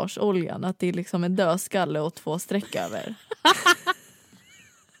massageoljan att det är liksom en dödskalle och 2 streck över.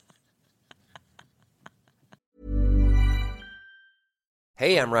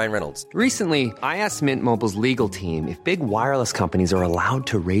 Hey, I'm Ryan Reynolds. Recently, I asked Mint Mobile's legal team if big wireless companies are allowed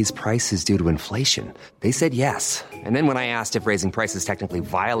to raise prices due to inflation. They said yes. And then when I asked if raising prices technically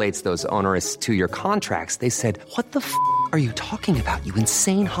violates those onerous 2-year contracts, they said, what the f*** are you talking about, you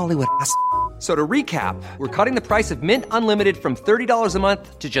insane Hollywood ass? So to recap, we're cutting the price of Mint Unlimited from $30 a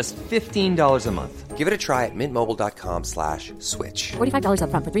month to just $15 a month. Give it a try at mintmobile.com/switch. $45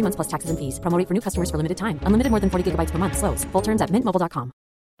 up front for 3 months plus taxes and fees. Promo rate for new customers for limited time. Unlimited more than 40 gigabytes per month. Slows full terms at mintmobile.com.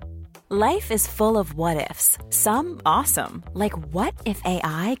 Life is full of what-ifs. Some awesome, like what if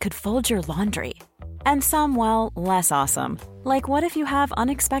AI could fold your laundry? And some, well, less awesome, like what if you have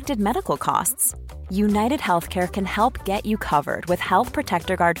unexpected medical costs? United Healthcare can help get you covered with Health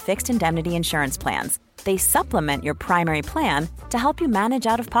Protector Guard fixed indemnity insurance plans. They supplement your primary plan to help you manage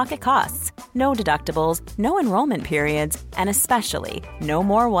out-of-pocket costs. No deductibles, no enrollment periods, and especially no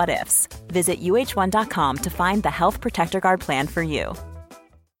more what-ifs. Visit uh1.com to find the Health Protector Guard plan for you.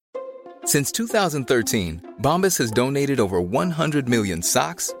 Since 2013, Bombas has donated over 100 million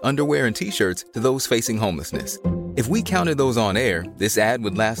socks, underwear, and T-shirts to those facing homelessness. If we counted those on air, this ad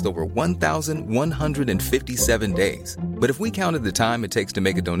would last over 1,157 days. But if we counted the time it takes to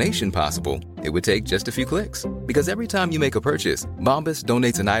make a donation possible, it would take just a few clicks. Because every time you make a purchase, Bombas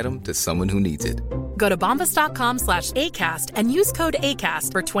donates an item to someone who needs it. Go to bombas.com/ACAST and use code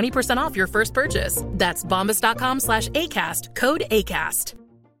ACAST for 20% off your first purchase. That's bombas.com/ACAST, code ACAST.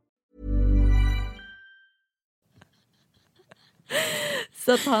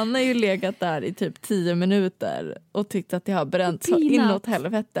 Så att han har ju legat där i typ 10 minuter och tyckt att det har bränt så inåt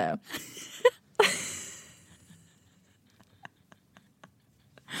helvete.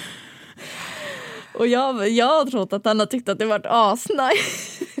 Och jag har trott att han har tyckt att det varit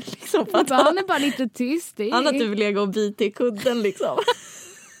asnice. Liksom han är bara lite tyst. Han har typ legat och bitit i kudden liksom.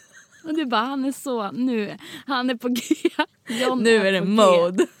 Och det är bara, han är så, nu, han är på G. Nu är det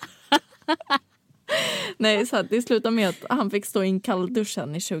mode. Nej, så att det slutade med att han fick stå i en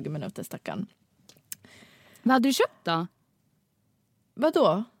kallduschen i 20 minuter, stackarn. Vad hade du köpt då?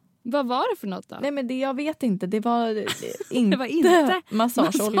 Vadå? Vad var det för något då? Nej, men jag vet inte. Det var inte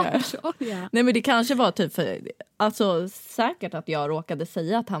massageolja. Nej, men det kanske var typ alltså säkert att jag råkade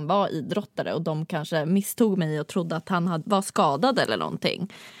säga att han var idrottare och de kanske misstog mig och trodde att han var skadad eller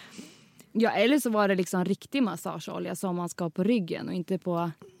någonting. Ja, eller så var det liksom riktig massageolja som man ska på ryggen och inte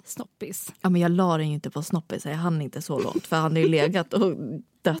på snoppis. Ja, men jag la den ju inte på snoppis. Jag hann inte så långt för han är ju legat och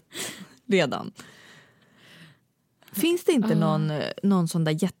dött redan. Finns det inte någon sån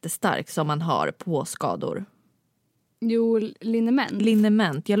där jättestark som man har på skador? Jo, liniment.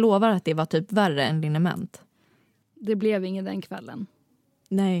 Liniment. Jag lovar att det var typ värre än liniment. Det blev ingen den kvällen.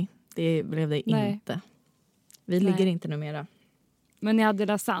 Nej, det blev det inte. Vi ligger inte numera. Men ni hade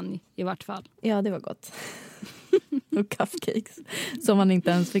lasagne i vart fall. Ja, det var gott. Och cupcakes. Som man inte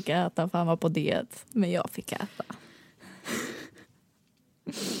ens fick äta för han var på diet. Men jag fick äta.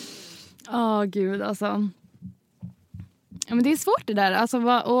 Gud alltså. Ja, men det är svårt det där. Alltså,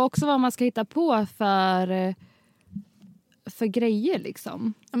 och också vad man ska hitta på för grejer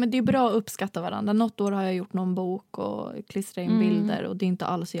liksom. Ja, men det är bra att uppskatta varandra. Något år har jag gjort någon bok och klistrat in bilder. Och det är inte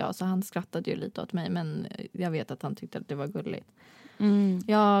alls jag. Så han skrattade ju lite åt mig. Men jag vet att han tyckte att det var gulligt.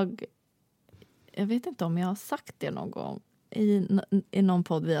 Jag vet inte om jag har sagt det någon gång i någon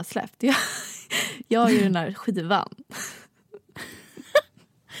podd vi har släppt. Jag har ju den här skivan.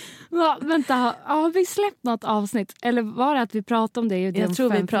 Vänta, har vi släppt något avsnitt? Eller var det att vi pratade om det? Jag tror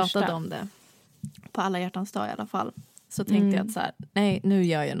vi pratade om det. På alla hjärtans dag i alla fall. Så tänkte jag att så här, nej, nu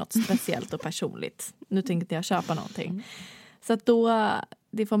gör jag något speciellt och personligt. Nu tänkte jag köpa någonting. Så att då,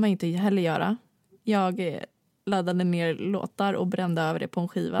 det får man inte heller göra. Jag laddade ner låtar och brände över det på en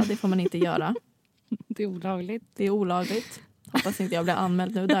skiva. Det får man inte göra. Det är olagligt. Det är olagligt. Hoppas inte jag blir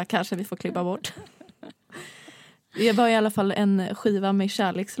anmäld nu. Där kanske vi får klippa bort. Det var i alla fall en skiva med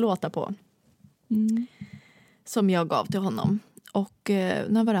kärlekslåtar på. Som jag gav till honom. Och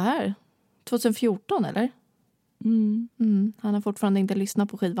när var det här? 2014 eller? Han har fortfarande inte lyssnat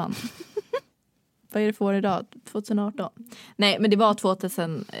på skivan. Vad är det för idag? 2018? Nej, men det var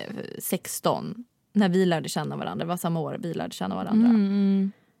 2016 när vi lärde känna varandra. Det var samma år vi lärde känna varandra.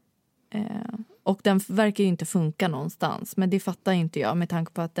 Och den verkar ju inte funka någonstans. Men det fattar inte jag med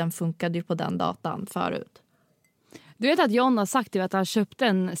tanke på att den funkade ju på den datan förut. Du vet att John har sagt att han köpte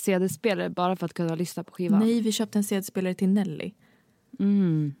en CD-spelare bara för att kunna lyssna på skivan? Nej, vi köpte en CD-spelare till Nelly.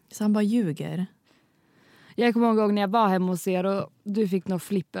 Så han bara ljuger. Jag kommer ihåg en gång när jag var hemma hos er och du fick någon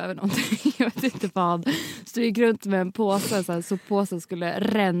flipp över någonting. Jag vet inte vad. Så du gick runt med en påse så påsen skulle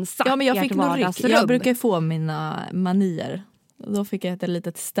rensa. Ja, men jag fick nog ryck. Jag brukar få mina manier. Då fick jag ett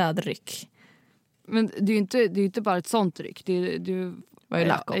litet städryck. Men det är ju inte bara ett sånt ryck. Du var ju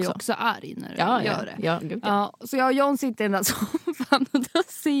lack också. är ju också arg när du gör det. Ja, gud, ja. Så jag och John sitter i den där soffan och då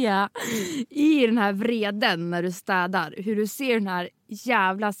ser jag i den här vreden när du städar hur du ser den här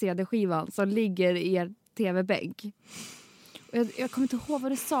jävla CD-skivan som ligger i er tv-bänk. Jag kommer inte ihåg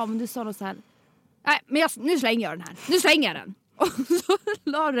vad du sa, men du sa något så här: nej, men nu slänger jag den här. Nu slänger jag den. Och så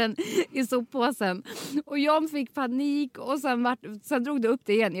la den i soppåsen. Och John fick panik och sen drog det upp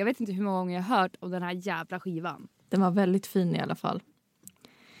det igen. Jag vet inte hur många gånger jag har hört om den här jävla skivan. Den var väldigt fin i alla fall.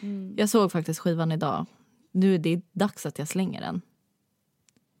 Jag såg faktiskt skivan idag. Nu är det dags att jag slänger den.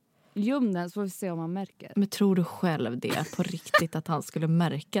 Ljum den så får vi se om han märker. Men tror du själv det på riktigt att han skulle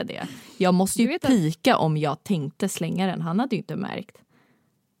märka det? Jag måste ju pika om jag tänkte slänga den. Han hade ju inte märkt.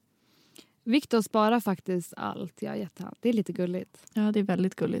 Viktor sparar faktiskt allt jag gett han. Det är lite gulligt. Ja, det är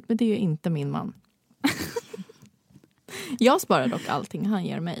väldigt gulligt. Men det är ju inte min man. Jag sparar dock allting han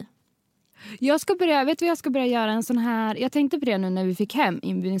ger mig. Jag ska börja göra en sån här. Jag tänkte på det nu när vi fick hem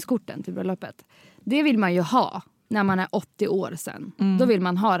inbjudningskorten till bröllopet. Det vill man ju ha när man är 80 år sen. Då vill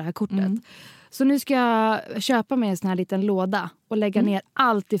man ha det här kortet. Så nu ska jag köpa mig en sån här liten låda och lägga ner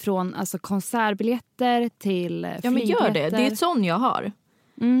allt ifrån alltså konsertbiljetter till flygbiljetter. Ja, men gör det. Det är ett sån jag har.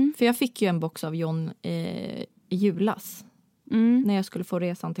 För jag fick ju en box av John i julas. När jag skulle få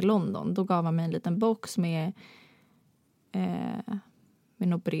resan till London. Då gav han mig en liten box med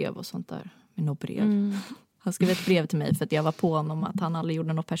något brev och sånt där. Med något brev. Han skrev ett brev till mig för att jag var på honom att han aldrig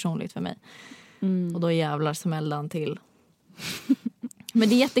gjorde något personligt för mig. Och då jävlar smällde han till. Men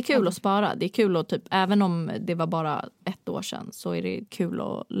det är jättekul att spara. Det är kul att typ, även om det var bara 1 år sedan så är det kul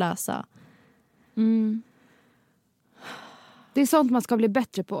att läsa. Det är sånt man ska bli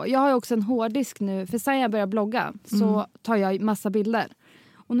bättre på. Jag har ju också en hårddisk nu. För sen jag börjar blogga så tar jag massa bilder.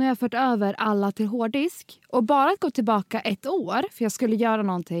 Och nu har jag fört över alla till hårddisk. Och bara att gå tillbaka 1 år. För jag skulle göra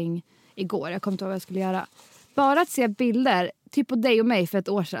någonting igår. Jag kommer inte ihåg vad jag skulle göra. Bara att se bilder, typ på dig och mig för 1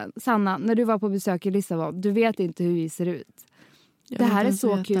 år sedan. Sanna, när du var på besök i Lissabon. Du vet inte hur vi ser ut. Det här är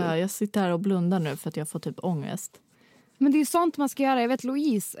så kul. Jag sitter här och blundar nu för att jag får typ ångest. Men det är sånt man ska göra. Jag vet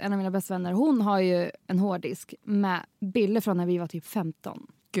Louise, en av mina bästa vänner, hon har ju en hårddisk med bilder från när vi var typ 15.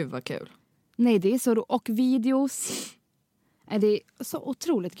 Gud vad kul. Nej, det är så och videos. Det är så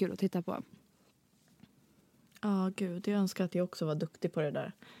otroligt kul att titta på. Ja, gud. Jag önskar att jag också var duktig på det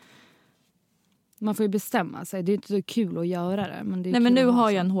där. Man får ju bestämma sig. Det är inte så kul att göra det. Men det är nej, men nu har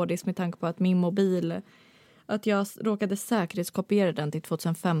jag en hårddisk med tanke på att min mobil... Att jag råkade säkerhetskopiera den till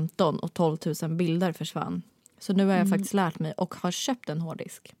 2015 och 12 000 bilder försvann. Så nu har jag faktiskt lärt mig och har köpt en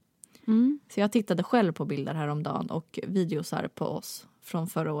hårddisk. Så jag tittade själv på bilder häromdagen och videosar på oss från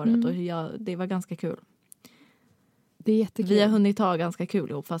förra året. Och det var ganska kul. Det är jättekul. Vi har hunnit ha ganska kul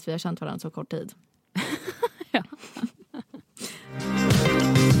ihop fast vi har känt varandra så kort tid. Ja.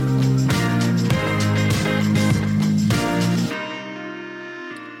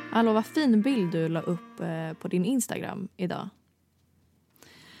 Hallå, vad fin bild du la upp på din Instagram idag.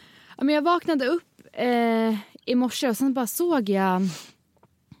 Ja, men jag vaknade upp i morse och sen bara såg jag...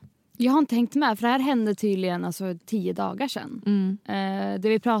 Jag har inte hängt med, för det här hände tydligen alltså 10 dagar sedan. Det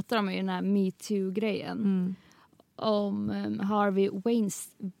vi pratar om är ju den här MeToo-grejen. Om Harvey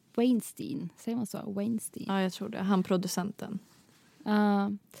Weinstein. Säger man så? Weinstein. Ja, jag tror det. Han producenten.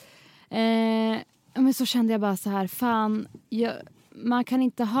 Men så kände jag bara så här, fan... Man kan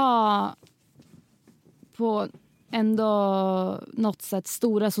inte ha på ändå något sätt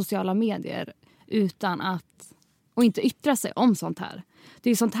stora sociala medier utan att och inte yttra sig om sånt här. Det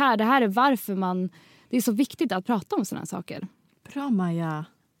är sånt här, det här är varför det är så viktigt att prata om såna här saker. Bra, Maja.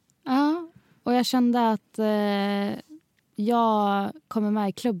 Ja, och jag kände att jag kommer med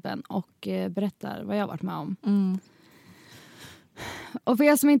i klubben och berättar vad jag har varit med om. Och för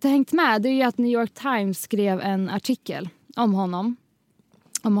er som inte hängt med, det är ju att New York Times skrev en artikel om honom,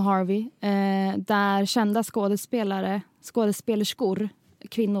 om Harvey, där kända skådespelerskor,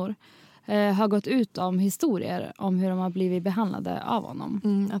 kvinnor, har gått ut om historier om hur de har blivit behandlade av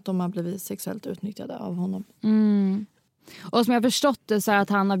honom. Att de har blivit sexuellt utnyttjade av honom. Och som jag förstått det så är att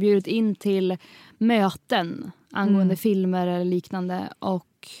han har bjudit in till möten angående filmer eller liknande,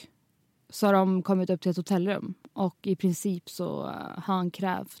 och så har de kommit upp till ett hotellrum och i princip så har han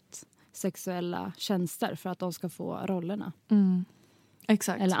krävt sexuella tjänster för att de ska få rollerna.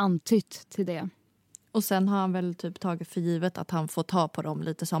 Exakt. Eller antytt till det. Och sen har han väl typ tagit för givet att han får ta på dem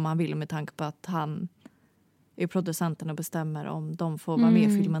lite som han vill, med tanke på att han är producenten och bestämmer om de får vara med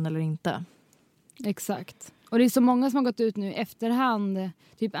i filmen eller inte. Exakt. Och det är så många som har gått ut nu i efterhand.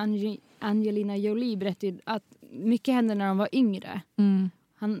 Typ Angelina Jolie berättade att mycket hände när de var yngre.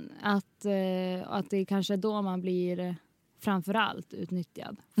 Att det kanske är då man blir framförallt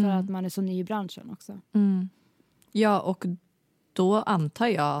utnyttjad. För att man är så ny i branschen också. Ja, och då antar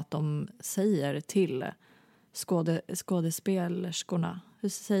jag att de säger till skådespelerskorna. Hur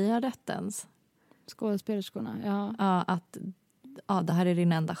säger jag detta ens? Skådespelerskorna, ja. Att det här är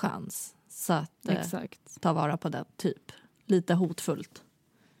din enda chans. Så att ta vara på det, typ. Lite hotfullt.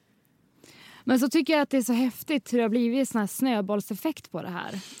 Men så tycker jag att det är så häftigt hur det har blivit en sån här snöbollseffekt på det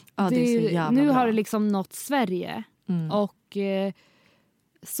här. Ja, det är så jävla nu bra. har det liksom nått Sverige. Och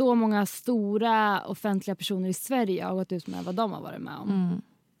så många stora offentliga personer i Sverige har gått ut med vad de har varit med om.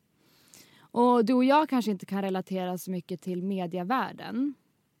 Och du och jag kanske inte kan relatera så mycket till medievärlden.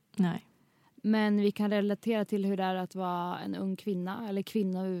 Nej. Men vi kan relatera till hur det är att vara en ung kvinna. Eller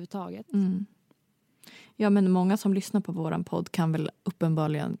kvinna överhuvudtaget. Ja, men många som lyssnar på våran podd kan väl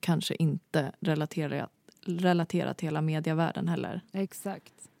uppenbarligen kanske inte relatera till hela medievärlden heller.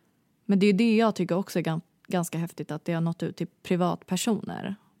 Exakt. Men det är det jag tycker också är ganska häftigt, att det har nått ut till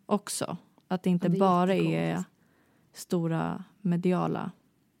privatpersoner också. Att det inte bara är stora mediala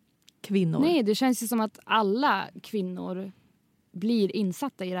kvinnor. Nej, det känns ju som att alla kvinnor blir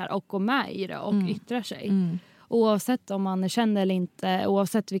insatta i det här och går med i det och yttrar sig. Oavsett om man är känd eller inte,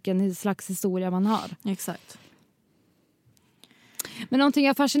 oavsett vilken slags historia man har. Exakt. Men någonting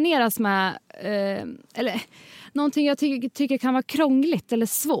jag fascineras med, eller någonting jag tycker kan vara krångligt eller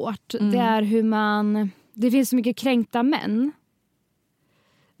svårt, det är hur det finns så mycket kränkta män.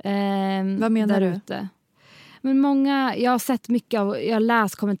 Vad menar där du? Ute. Men många, jag har sett mycket jag har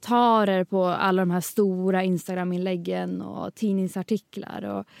läst kommentarer på alla de här stora Instagram-inläggen och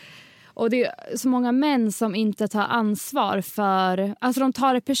tidningsartiklar och det är så många män som inte tar ansvar för, alltså de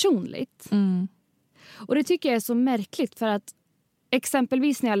tar det personligt. Och det tycker jag är så märkligt, för att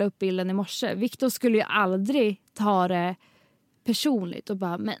exempelvis när jag la upp bilden i morse, Victor skulle ju aldrig ta det personligt och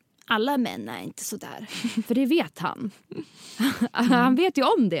bara, men alla män är inte så där. För det vet han. Han vet ju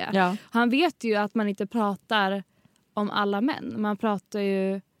om det. Ja. Han vet ju att man inte pratar om alla män. Man pratar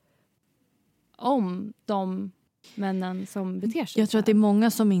ju om de männen som beter sig. Jag tror att det är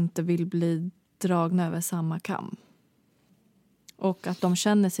många som inte vill bli dragna över samma kam. Och att de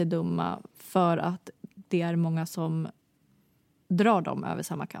känner sig dumma för att det är många som drar dem över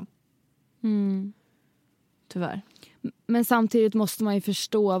samma kam. Tyvärr. Men samtidigt måste man ju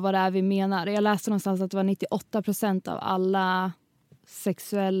förstå vad det är vi menar. Jag läste någonstans att det var 98% av alla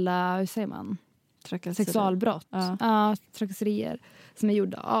sexuella, hur säger man? Sexualbrott. Ja, trakasserier som är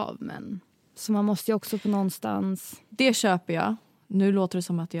gjorda av män. Så man måste ju också på någonstans... Det köper jag. Nu låter det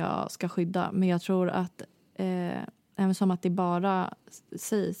som att jag ska skydda. Men jag tror att även som att det bara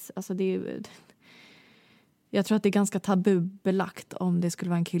sägs... Alltså det är, jag tror att det är ganska tabubelagt om det skulle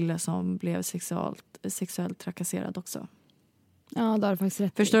vara en kille som blev sexuellt trakasserad också. Ja, det har du faktiskt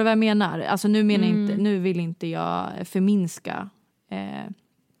rätt. Förstår du vad jag menar? Alltså nu vill inte jag förminska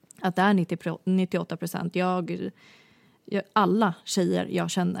att det är 98%. Alla tjejer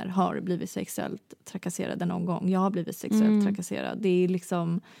jag känner har blivit sexuellt trakasserade någon gång. Jag har blivit sexuellt trakasserad.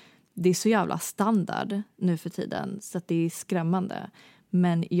 Det är så jävla standard nu för tiden så att det är skrämmande.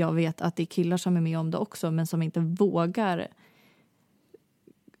 Men jag vet att det är killar som är med om det också, men som inte vågar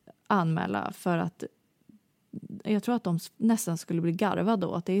anmäla för att jag tror att de nästan skulle bli garvade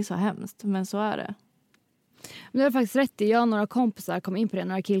då, att det är så hemskt, men så är det. Men det är faktiskt rätt. Jag och några kompisar kom in på det,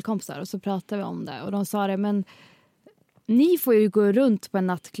 några killkompisar, och så pratade vi om det och de sa det, men ni får ju gå runt på en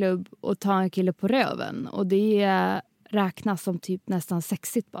nattklubb och ta en kille på röven och det räknas som typ nästan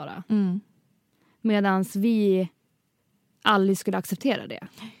sexigt bara. Medans vi aldrig skulle acceptera det.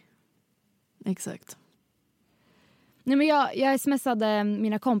 Exakt. Nej, men jag smsade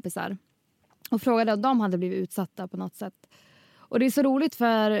mina kompisar och frågade om de hade blivit utsatta på något sätt. Och det är så roligt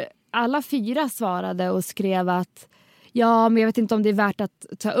för alla 4 svarade och skrev att ja, men jag vet inte om det är värt att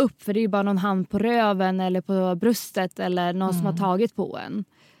ta upp, för det är ju bara någon hand på röven eller på bröstet eller någon som har tagit på en.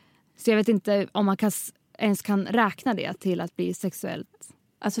 Så jag vet inte om man ens kan räkna det till att bli sexuellt.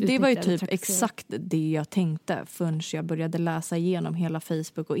 Alltså det var ju typ exakt det jag tänkte förrän jag började läsa igenom hela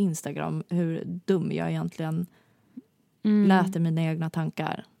Facebook och Instagram. Hur dum jag egentligen lät i mina egna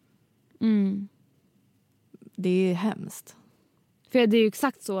tankar. Det är hemskt. För det är ju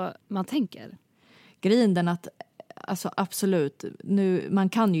exakt så man tänker. Grejen den att, alltså absolut, nu, man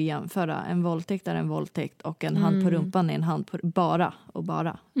kan ju jämföra en våldtäkt är en våldtäkt och en hand på rumpan är en hand på, bara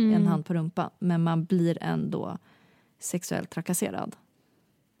en hand på rumpan. Men man blir ändå sexuellt trakasserad.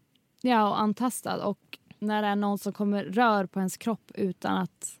 Ja, och antastad. Och när det är någon som rör på ens kropp utan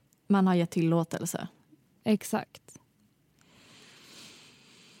att... man har gett tillåtelse. Exakt.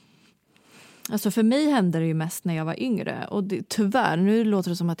 Alltså för mig hände det ju mest när jag var yngre. Och tyvärr, nu låter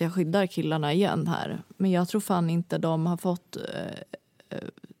det som att jag skyddar killarna igen här. Men jag tror fan inte de har fått...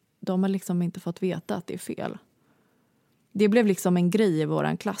 de har liksom inte fått veta att det är fel. Det blev liksom en grej i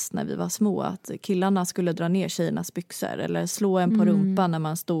våran klass när vi var små. Att killarna skulle dra ner tjejernas byxor. Eller slå en på rumpan när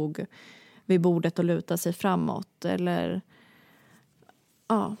man stod vid bordet och lutade sig framåt. Eller...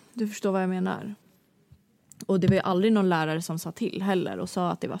 ja, du förstår vad jag menar. Och det var ju aldrig någon lärare som sa till heller och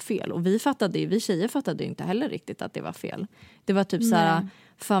sa att det var fel. Och vi tjejer fattade ju inte heller riktigt att det var fel. Det var typ så här,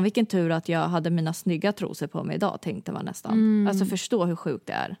 fan vilken tur att jag hade mina snygga trosor på mig idag, tänkte man nästan. Alltså förstå hur sjukt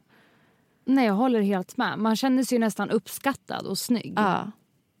det är. Nej, jag håller helt med. Man känner sig ju nästan uppskattad och snygg. Ja.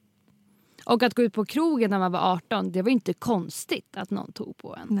 Och att gå ut på krogen när man var 18, det var inte konstigt att någon tog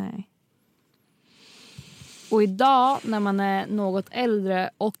på en. Nej. Och idag när man är något äldre,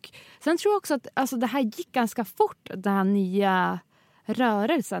 och sen tror jag också att alltså, det här gick ganska fort, den här nya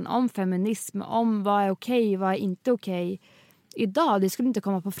rörelsen om feminism, om vad är okej, vad är inte okej. Idag, det skulle inte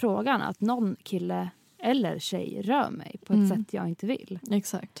komma på frågan att någon kille eller tjej rör mig på ett sätt jag inte vill.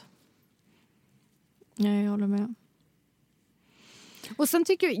 Exakt. Ja, jag håller med. Och sen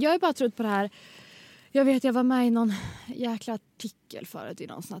tycker jag är bara trött på det här. Jag vet, jag var med i någon jäkla artikel förut i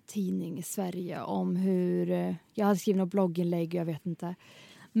någon sån här tidning i Sverige om hur, jag hade skrivit något blogginlägg, jag vet inte.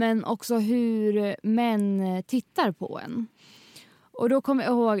 Men också hur män tittar på en. Och då kommer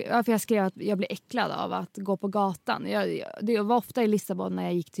jag ihåg, för jag skrev att jag blev äcklad av att gå på gatan. Det var ofta i Lissabon när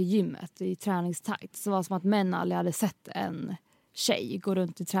jag gick till gymmet i träningstights. Så var det som att män aldrig hade sett en tjej gå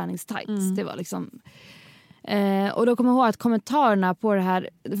runt i träningstights. Det var liksom... och då kommer jag ihåg att kommentarerna på det här,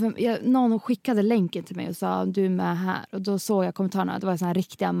 någon skickade länken till mig och sa du är med här, och då såg jag kommentarerna, det var såna här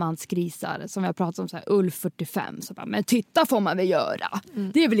riktiga mansgrisar som jag pratade om, så här Ulf 45, så bara, men titta får man väl göra,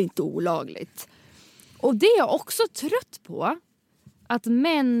 det är väl inte olagligt. Och det är jag också trött på, att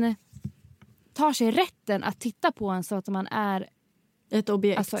män tar sig rätten att titta på en så att man är ett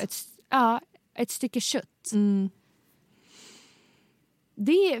objekt, alltså ett stycke kött.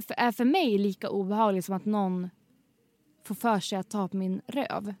 Det är för mig lika obehagligt som att någon får för sig att ta på min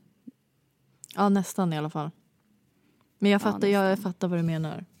röv. Ja, nästan i alla fall. Men jag fattar vad du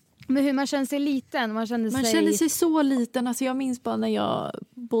menar. Men hur man känner sig liten. Man känner sig så liten. Alltså jag minns bara när jag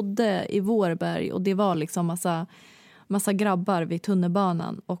bodde i Vårberg och det var liksom massa grabbar vid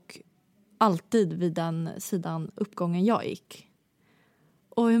tunnelbanan och alltid vid den sidan uppgången jag gick.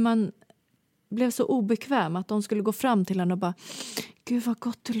 Och hur man blev så obekväm att de skulle gå fram till henne och bara, gud vad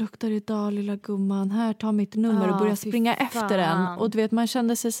gott du luktar idag lilla gumman, här, ta mitt nummer, och börja springa efter en. Och du vet, man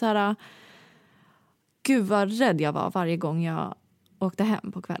kände sig så här, gud vad rädd jag var varje gång jag åkte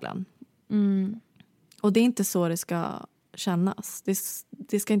hem på kvällen. Och det är inte så det ska kännas.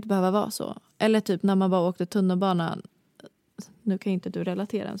 Det ska inte behöva vara så. Eller typ när man bara åkte tunnelbanan. Nu kan inte du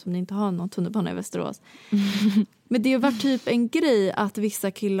relatera som ni inte har någon tunnelbana i Västerås. Men det var typ en grej att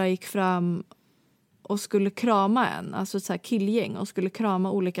vissa killar gick fram och skulle krama en. Alltså så här killgäng, och skulle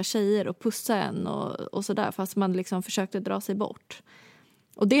krama olika tjejer och pussa en och sådär. Fast man liksom försökte dra sig bort.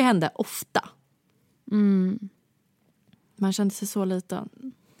 Och det hände ofta. Man kände sig så liten.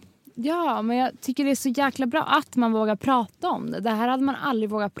 Ja, men jag tycker det är så jäkla bra att man vågar prata om det. Det här hade man aldrig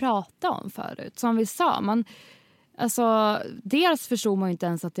vågat prata om förut. Som vi sa, dels förstod man ju inte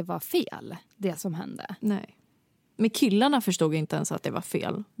ens att det var fel, det som hände. Nej. Men killarna förstod inte ens att det var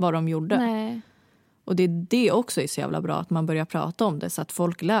fel, vad de gjorde. Nej. Och det också är så jävla bra att man börjar prata om det, så att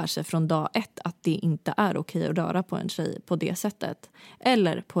folk lär sig från dag 1 att det inte är okej att röra på en tjej på det sättet.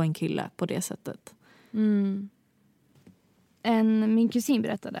 Eller på en kille på det sättet. Min kusin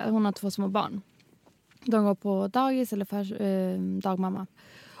berättade, hon har 2 små barn. De går på dagis eller dagmamma.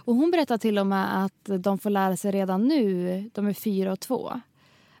 Och hon berättade till och med att de får lära sig redan nu, de är 4 och 2,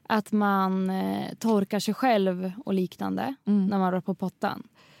 att man torkar sig själv och liknande när man rör på pottan.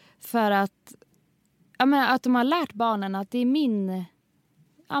 För att de har lärt barnen att det är min,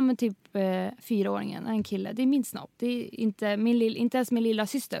 typ 4-åringen, en kille, det är min snopp. Det är inte ens min lilla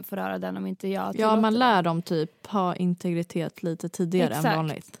syster får röra den om inte jag tillåter. Ja, man lär dem typ ha integritet lite tidigare än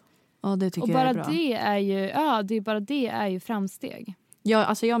vanligt. Ja, det tycker jag är bra. Det är ju framsteg. Ja,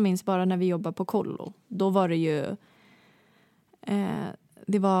 alltså jag minns bara när vi jobbade på kollo. Då var det ju...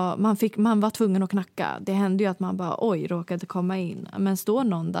 man var tvungen att knacka. Det hände ju att man bara, råkade komma in. Men står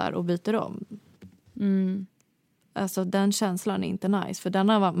någon där och byter om. Alltså den känslan är inte nice. För den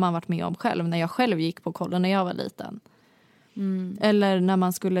har man varit med om själv. När jag själv gick på kollo när jag var liten. Eller när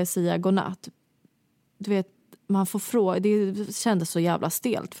man skulle säga godnatt. Du vet, man får fråga. Det kändes så jävla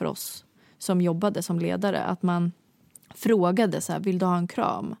stelt för oss som jobbade som ledare. Att man frågade så här, vill du ha en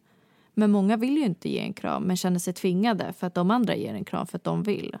kram? Men många vill ju inte ge en kram, men känner sig tvingade för att de andra ger en kram för att de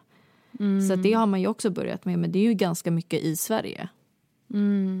vill. Så det har man ju också börjat med, men det är ju ganska mycket i Sverige.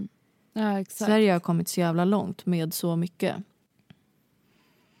 Ja, exakt. Sverige har kommit så jävla långt med så mycket.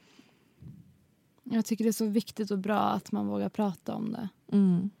 Jag tycker det är så viktigt och bra att man vågar prata om det.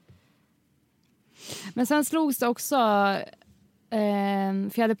 Men sen slogs det också...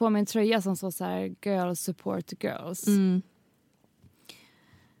 för jag hade på mig en tröja som så här girls support girls.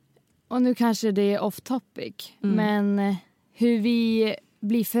 Och nu kanske det är off topic. Men hur vi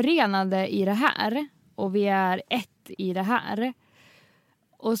blir förenade i det här. Och vi är ett i det här.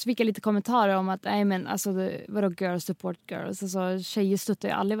 Och så fick jag lite kommentarer om att vadå girls support girls? Alltså tjejer stöttar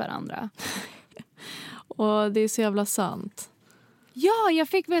ju aldrig varandra. Och det är så jävla sant. Ja, jag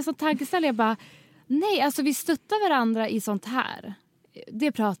fick mig en sån tankeställning. Jag bara, nej, alltså vi stöttar varandra i sånt här.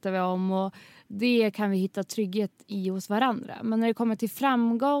 Det pratar vi om och det kan vi hitta trygghet i hos varandra. Men när det kommer till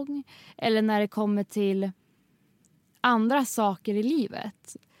framgång eller när det kommer till andra saker i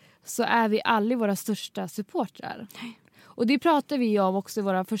livet så är vi aldrig våra största supportrar. Och det pratar vi om också i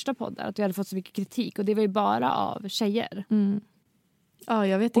våra första poddar, att vi hade fått så mycket kritik och det var ju bara av tjejer. Ja,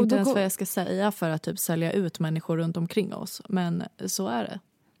 jag vet inte ens vad jag ska säga för att typ sälja ut människor runt omkring oss, men så är det.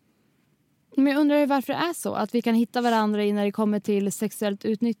 Men jag undrar varför det är så. Att vi kan hitta varandra när det kommer till sexuellt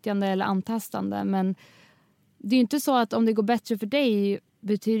utnyttjande eller antastande. Men det är ju inte så att om det går bättre för dig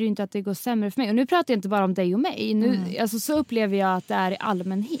betyder det inte att det går sämre för mig. Och nu pratar jag inte bara om dig och mig. Nu, alltså, så upplever jag att det är i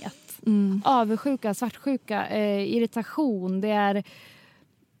allmänhet. Avundsjuka, svartsjuka, irritation. Det är...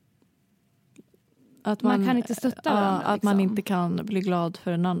 Att man kan inte stötta varandra. Att liksom. man inte kan bli glad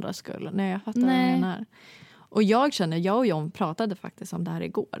för en andras skull. Nej, jag fattar vad du menar. Och jag och John pratade faktiskt om det här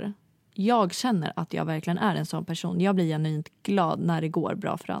igår. Jag känner att jag verkligen är en sån person. Jag blir genuint glad när det går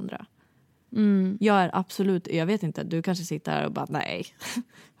bra för andra. Jag är absolut, jag vet inte, du kanske sitter här och bara nej,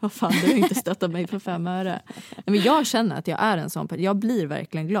 vad fan, du har inte stöttat mig för 5 öre. Men jag känner att jag är en sån person. Jag blir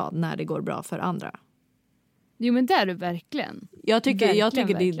verkligen glad när det går bra för andra. Jo, men det är du verkligen. Jag tycker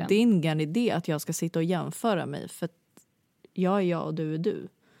det är din idé att jag ska sitta och jämföra mig. För att jag är jag och du är du.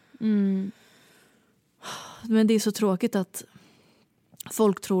 Men det är så tråkigt att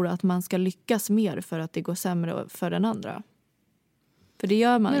folk tror att man ska lyckas mer för att det går sämre för den andra. För det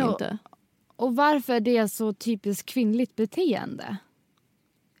gör man inte. Och varför är det så typiskt kvinnligt beteende?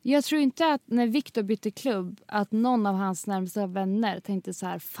 Jag tror inte att när Victor bytte klubb att någon av hans närmaste vänner tänkte så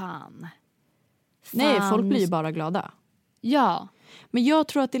här, fan. Nej, folk blir ju bara glada. Ja. Men jag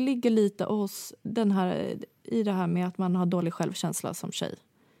tror att det ligger lite hos i det här med att man har dålig självkänsla som tjej.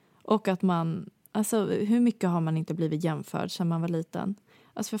 Och att man, alltså hur mycket har man inte blivit jämförd sedan man var liten?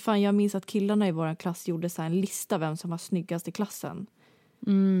 Alltså för fan, jag minns att killarna i vår klass gjorde så här en lista vem som var snyggast i klassen.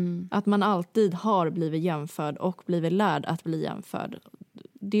 Att man alltid har blivit jämförd och blivit lärd att bli jämförd.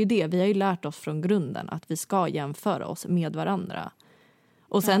 Det är ju det, vi har ju lärt oss från grunden att vi ska jämföra oss med varandra.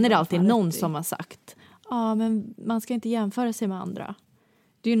 Och sen är det alltid någon som har sagt, men man ska inte jämföra sig med andra.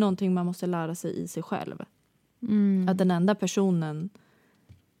 Det är ju någonting man måste lära sig i sig själv. Att den enda personen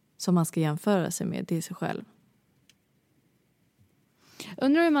som man ska jämföra sig med, det är sig själv.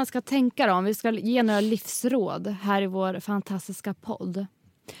 Undrar hur man ska tänka då, om vi ska ge några livsråd här i vår fantastiska podd.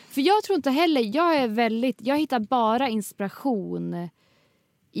 För jag tror inte heller, jag hittar bara inspiration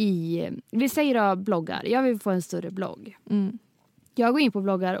i, vi säger då bloggar, jag vill få en större blogg. Jag går in på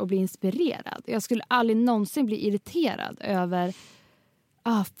bloggar och blir inspirerad. Jag skulle aldrig någonsin bli irriterad över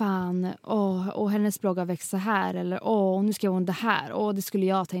och hennes blogg har växt så här, eller nu skrev hon det här, det skulle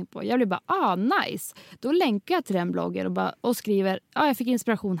jag ha tänkt på. Jag blir bara, nice. Då länkar jag till den bloggen och skriver, jag fick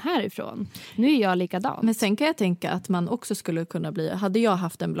inspiration härifrån. Nu är jag likadan. Men sen kan jag tänka att man också skulle kunna bli, hade jag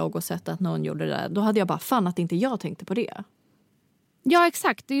haft en blogg och sett att någon gjorde det där, då hade jag bara, fan att inte jag tänkte på det. Ja,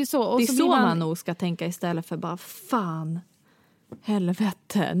 exakt. Det är ju så. Och det är så så man nog ska tänka istället för bara, fan,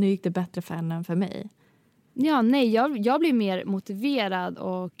 helvete, nu gick det bättre för henne än för mig. Ja, nej, jag blir mer motiverad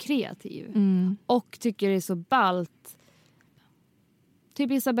och kreativ. Och tycker det är så ballt.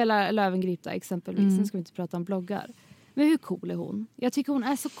 Typ Isabella Löwengrip där, exempelvis. Nu ska vi inte prata om bloggar. Men hur cool är hon? Jag tycker hon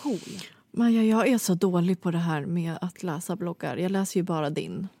är så cool. Maja, jag är så dålig på det här med att läsa bloggar. Jag läser ju bara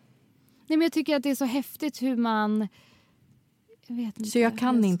din. Nej, men jag tycker att det är så häftigt hur man... Jag vet inte. Så jag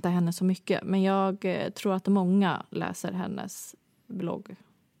kan inte henne så mycket. Men jag tror att många läser hennes blogg.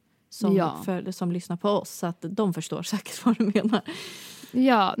 Som lyssnar på oss, så att de förstår säkert vad du menar.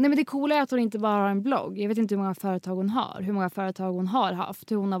 Ja, nej, men det coola är att hon inte bara har en blogg. Jag vet inte hur många företag hon har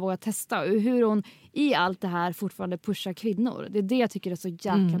haft, hur hon har vågat testa och hur hon i allt det här fortfarande pushar kvinnor. Det är det jag tycker är så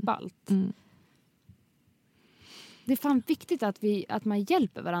jäkla ballt. Det är fan viktigt att man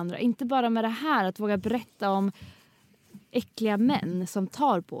hjälper varandra, inte bara med det här att våga berätta om äckliga män som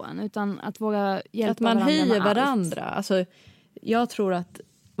tar på en, utan att våga hjälpa varandra. Att man höjer varandra. Alltså, jag tror att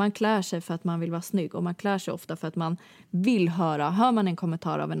man klär sig för att man vill vara snygg. Och man klär sig ofta för att man vill höra. Hör man en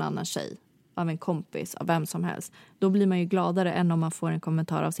kommentar av en annan tjej, av en kompis, av vem som helst, då blir man ju gladare än om man får en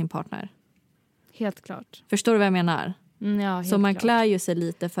kommentar av sin partner. Helt klart. Förstår du vad jag menar? Ja, helt så man klart. klär ju sig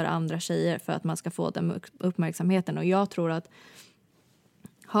lite för andra tjejer för att man ska få den uppmärksamheten. Och jag tror att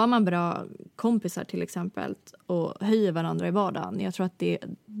har man bra kompisar till exempel och höjer varandra i vardagen, jag tror att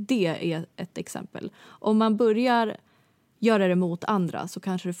det är ett exempel. Om man börjar göra det mot andra så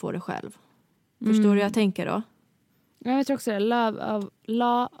kanske du får det själv. Förstår du hur jag tänker då? Ja, jag tror också det.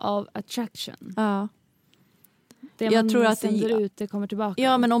 Law of attraction. Ja. Det man tror att sänder ut, det kommer tillbaka.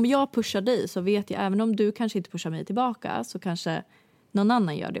 Ja, men om jag pushar dig så vet jag, även om du kanske inte pushar mig tillbaka, så kanske någon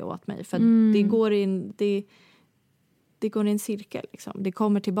annan gör det åt mig. För det går in, det går in en cirkel liksom. Det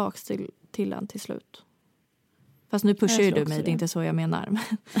kommer tillbaks till en till slut. Fast nu pushar ju du mig, det är inte så jag menar.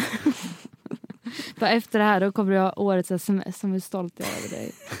 För efter det här då kommer du ha årets sms som är stolt över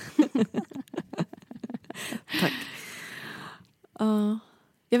dig. Tack.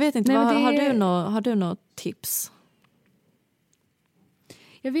 Jag vet inte, har du något tips?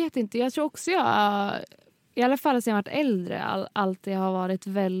 Jag vet inte, jag tror också i alla fall sedan jag varit äldre alltid har varit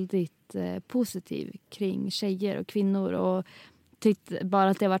väldigt positiv kring tjejer och kvinnor och tyckt bara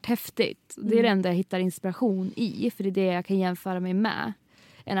att det har varit häftigt. Det är det enda jag hittar inspiration i, för det är det jag kan jämföra mig med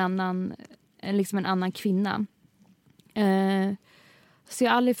en annan kvinna. Så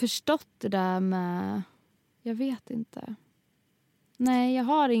jag har aldrig förstått det där med, jag vet inte. Nej, jag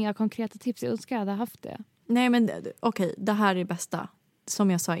har inga konkreta tips. Jag önskar jag hade haft det. Nej, men okej, det här är det bästa.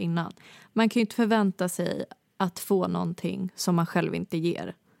 Som jag sa innan. Man kan ju inte förvänta sig att få någonting som man själv inte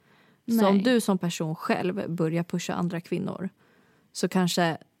ger. Nej. Så om du som person själv börjar pusha andra kvinnor, så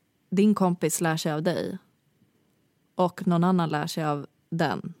kanske din kompis lär sig av dig och någon annan lär sig av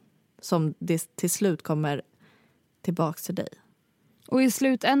den, som det till slut kommer tillbaks till dig. Och i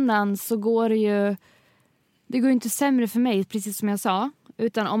slutändan så går det går inte sämre för mig, precis som jag sa.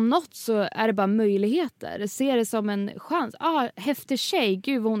 Utan om något så är det bara möjligheter. Se det som en chans. Häftig tjej,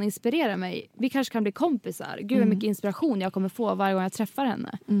 gud vad hon inspirerar mig. Vi kanske kan bli kompisar. Gud vad mycket inspiration jag kommer få varje gång jag träffar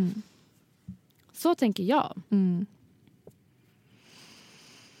henne. Så tänker jag.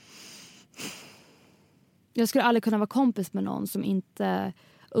 Jag skulle aldrig kunna vara kompis med någon som inte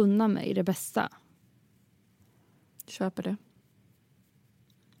unnar mig det bästa. Köper det.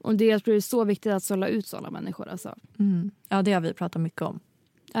 Och det blir så viktigt att sålla ut sådana människor. Alltså. Ja, det har vi pratat mycket om.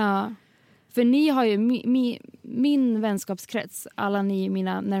 Ja, för ni har ju min vänskapskrets, alla ni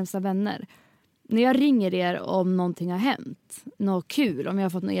mina närmsta vänner. När jag ringer er om någonting har hänt, något kul, om jag har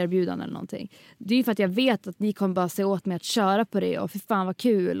fått något erbjudande eller någonting. Det är ju för att jag vet att ni kommer bara se åt mig att köra på det och för fan vad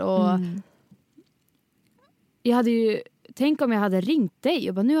kul. Och jag hade ju, tänk om jag hade ringt dig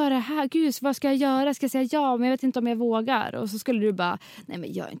och bara, nu är det här, gud vad ska jag göra? Ska jag säga ja, men jag vet inte om jag vågar. Och så skulle du bara, nej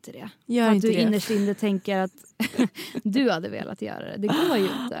men gör inte det. Gör för inte att du det. Innerst inne tänker att du hade velat göra det. Det går ju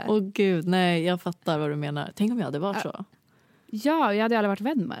inte. Åh gud, nej, jag fattar vad du menar. Tänk om jag hade varit så. Ja, jag hade aldrig varit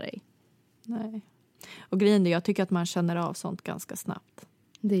vän med dig. Nej. Och grejen är, jag tycker att man känner av sånt ganska snabbt.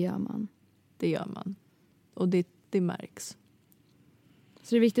 Det gör man. Det gör man. Och det märks.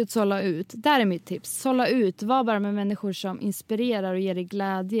 Så det är viktigt att sålla ut. Där är mitt tips. Sålla ut. Var bara med människor som inspirerar och ger dig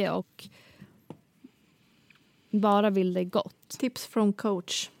glädje och bara vill dig gott. Tips från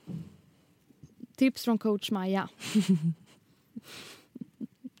coach. Tips från coach Maja.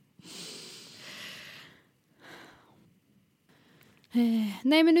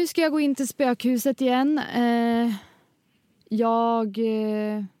 Nej, men nu ska jag gå in till spökhuset igen. Jag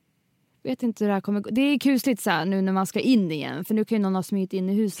vet inte hur det här kommer gå. Det är kusligt så här nu när man ska in igen. För nu kan ju någon ha smygt in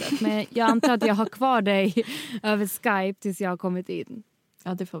i huset. Men jag antar att jag har kvar dig över Skype tills jag har kommit in.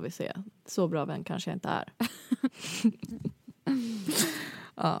 Ja, det får vi se. Så bra vän kanske jag inte är.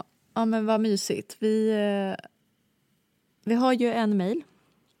 Ja, men vad mysigt. Vi har ju en mejl.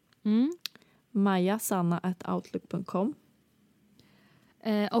 majasanna@outlook.com.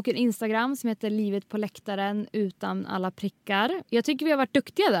 Och en Instagram som heter Livet på läktaren utan alla prickar. Jag tycker vi har varit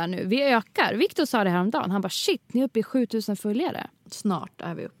duktiga där nu. Vi ökar. Victor sa det häromdagen. Han bara, shit, ni är uppe i 7000 följare. Snart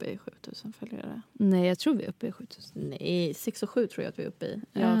är vi uppe i 7000 följare. Nej, jag tror vi är uppe i 7000. Nej, 6 och 7 tror jag att vi är uppe i.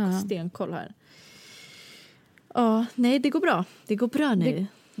 Jag har stenkoll här. Ja, nej, det går bra. Det går bra nu.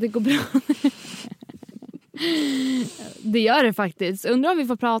 Det går bra. Det gör det faktiskt. Undrar om vi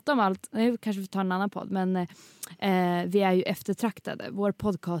får prata om allt. Nej, kanske vi får ta en annan podd. Men vi är ju eftertraktade. Vår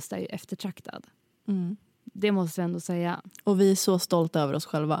podcast är ju eftertraktad. Det måste vi ändå säga. Och vi är så stolta över oss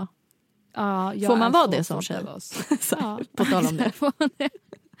själva. Ja, får man vara det som tjej? Ja. På tal om det.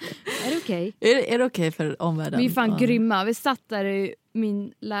 Är det okej? Är det okej för omvärlden? Vi är fan grymma. Vi satt där i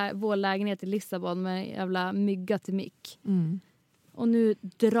vår lägenhet i Lissabon med en jävla mygga till mick. Och nu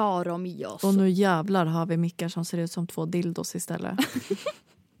drar de i oss. Och nu jävlar har vi mickar som ser ut som 2 dildos istället.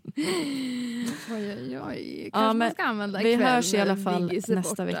 Oj. Kanske man ska använda vi hörs i alla fall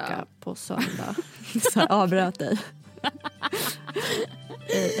nästa vecka på söndag. Så avbröt dig.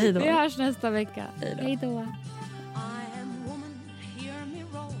 Hej då. Vi hörs nästa vecka. Hej då.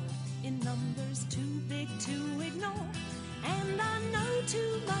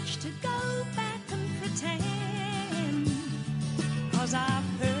 Cause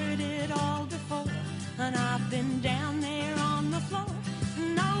I've heard it all before, and I've been down there on the floor.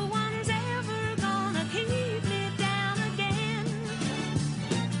 No one's ever gonna keep me down again.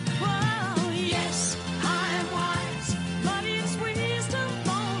 Well, yes, I'm wise, but it's wisdom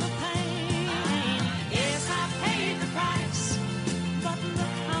for the pain. Yes, I've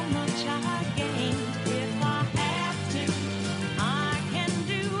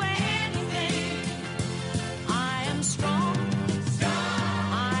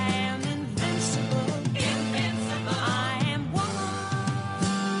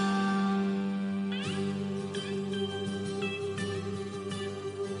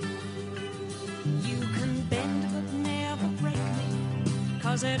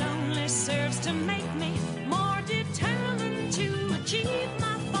 'cause it only serves to make me more determined to achieve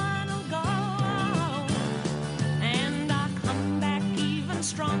my final goal. And I come back even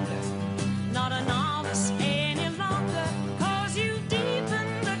stronger, not a novice any longer, 'cause you deepen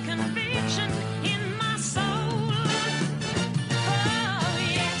the conviction in my soul. Oh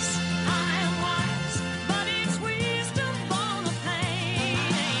yes, I am wise, but it's wisdom born of pain.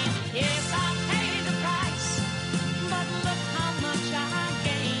 Yes, I paid the price, but look how much I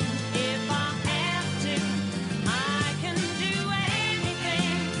gained. If I have to, I can do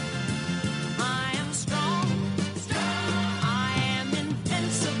anything. I am strong, I am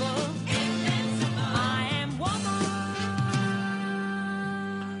invincible, I am woman.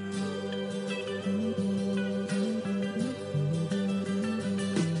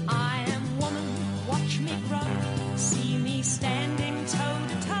 I am woman, watch me grow, see me standing toe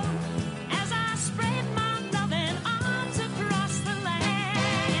to toe as I spread my loving arms across the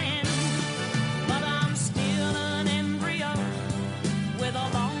land. But I'm still an embryo with a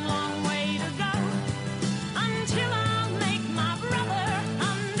long, long way to go until I'll make my brother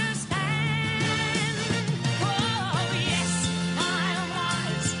understand. Oh yes, I am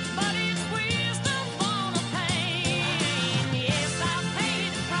wise, but it's wisdom born of pain. Yes, I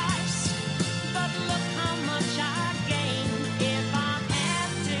paid the price, but look how much I gained. If I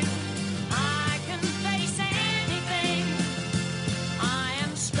have to, I can face anything. I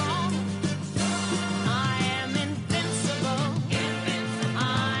am strong, I am invincible,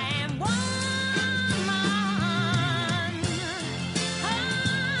 I am woman. I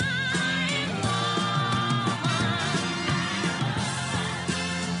am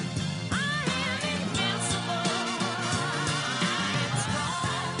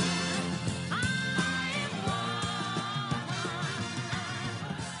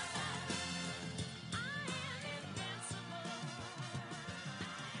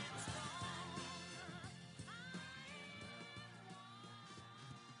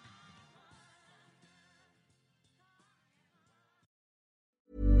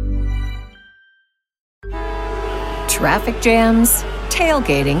Traffic jams,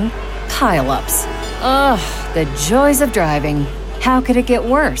 tailgating, pile-ups. Ugh, the joys of driving. How could it get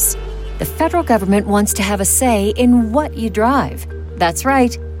worse? The federal government wants to have a say in what you drive. That's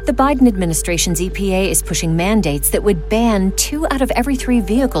right. The Biden administration's EPA is pushing mandates that would ban 2 out of every 3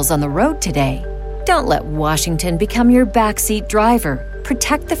 vehicles on the road today. Don't let Washington become your backseat driver.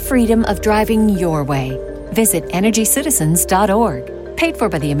 Protect the freedom of driving your way. Visit EnergyCitizens.org. Paid for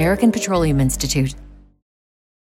by the American Petroleum Institute.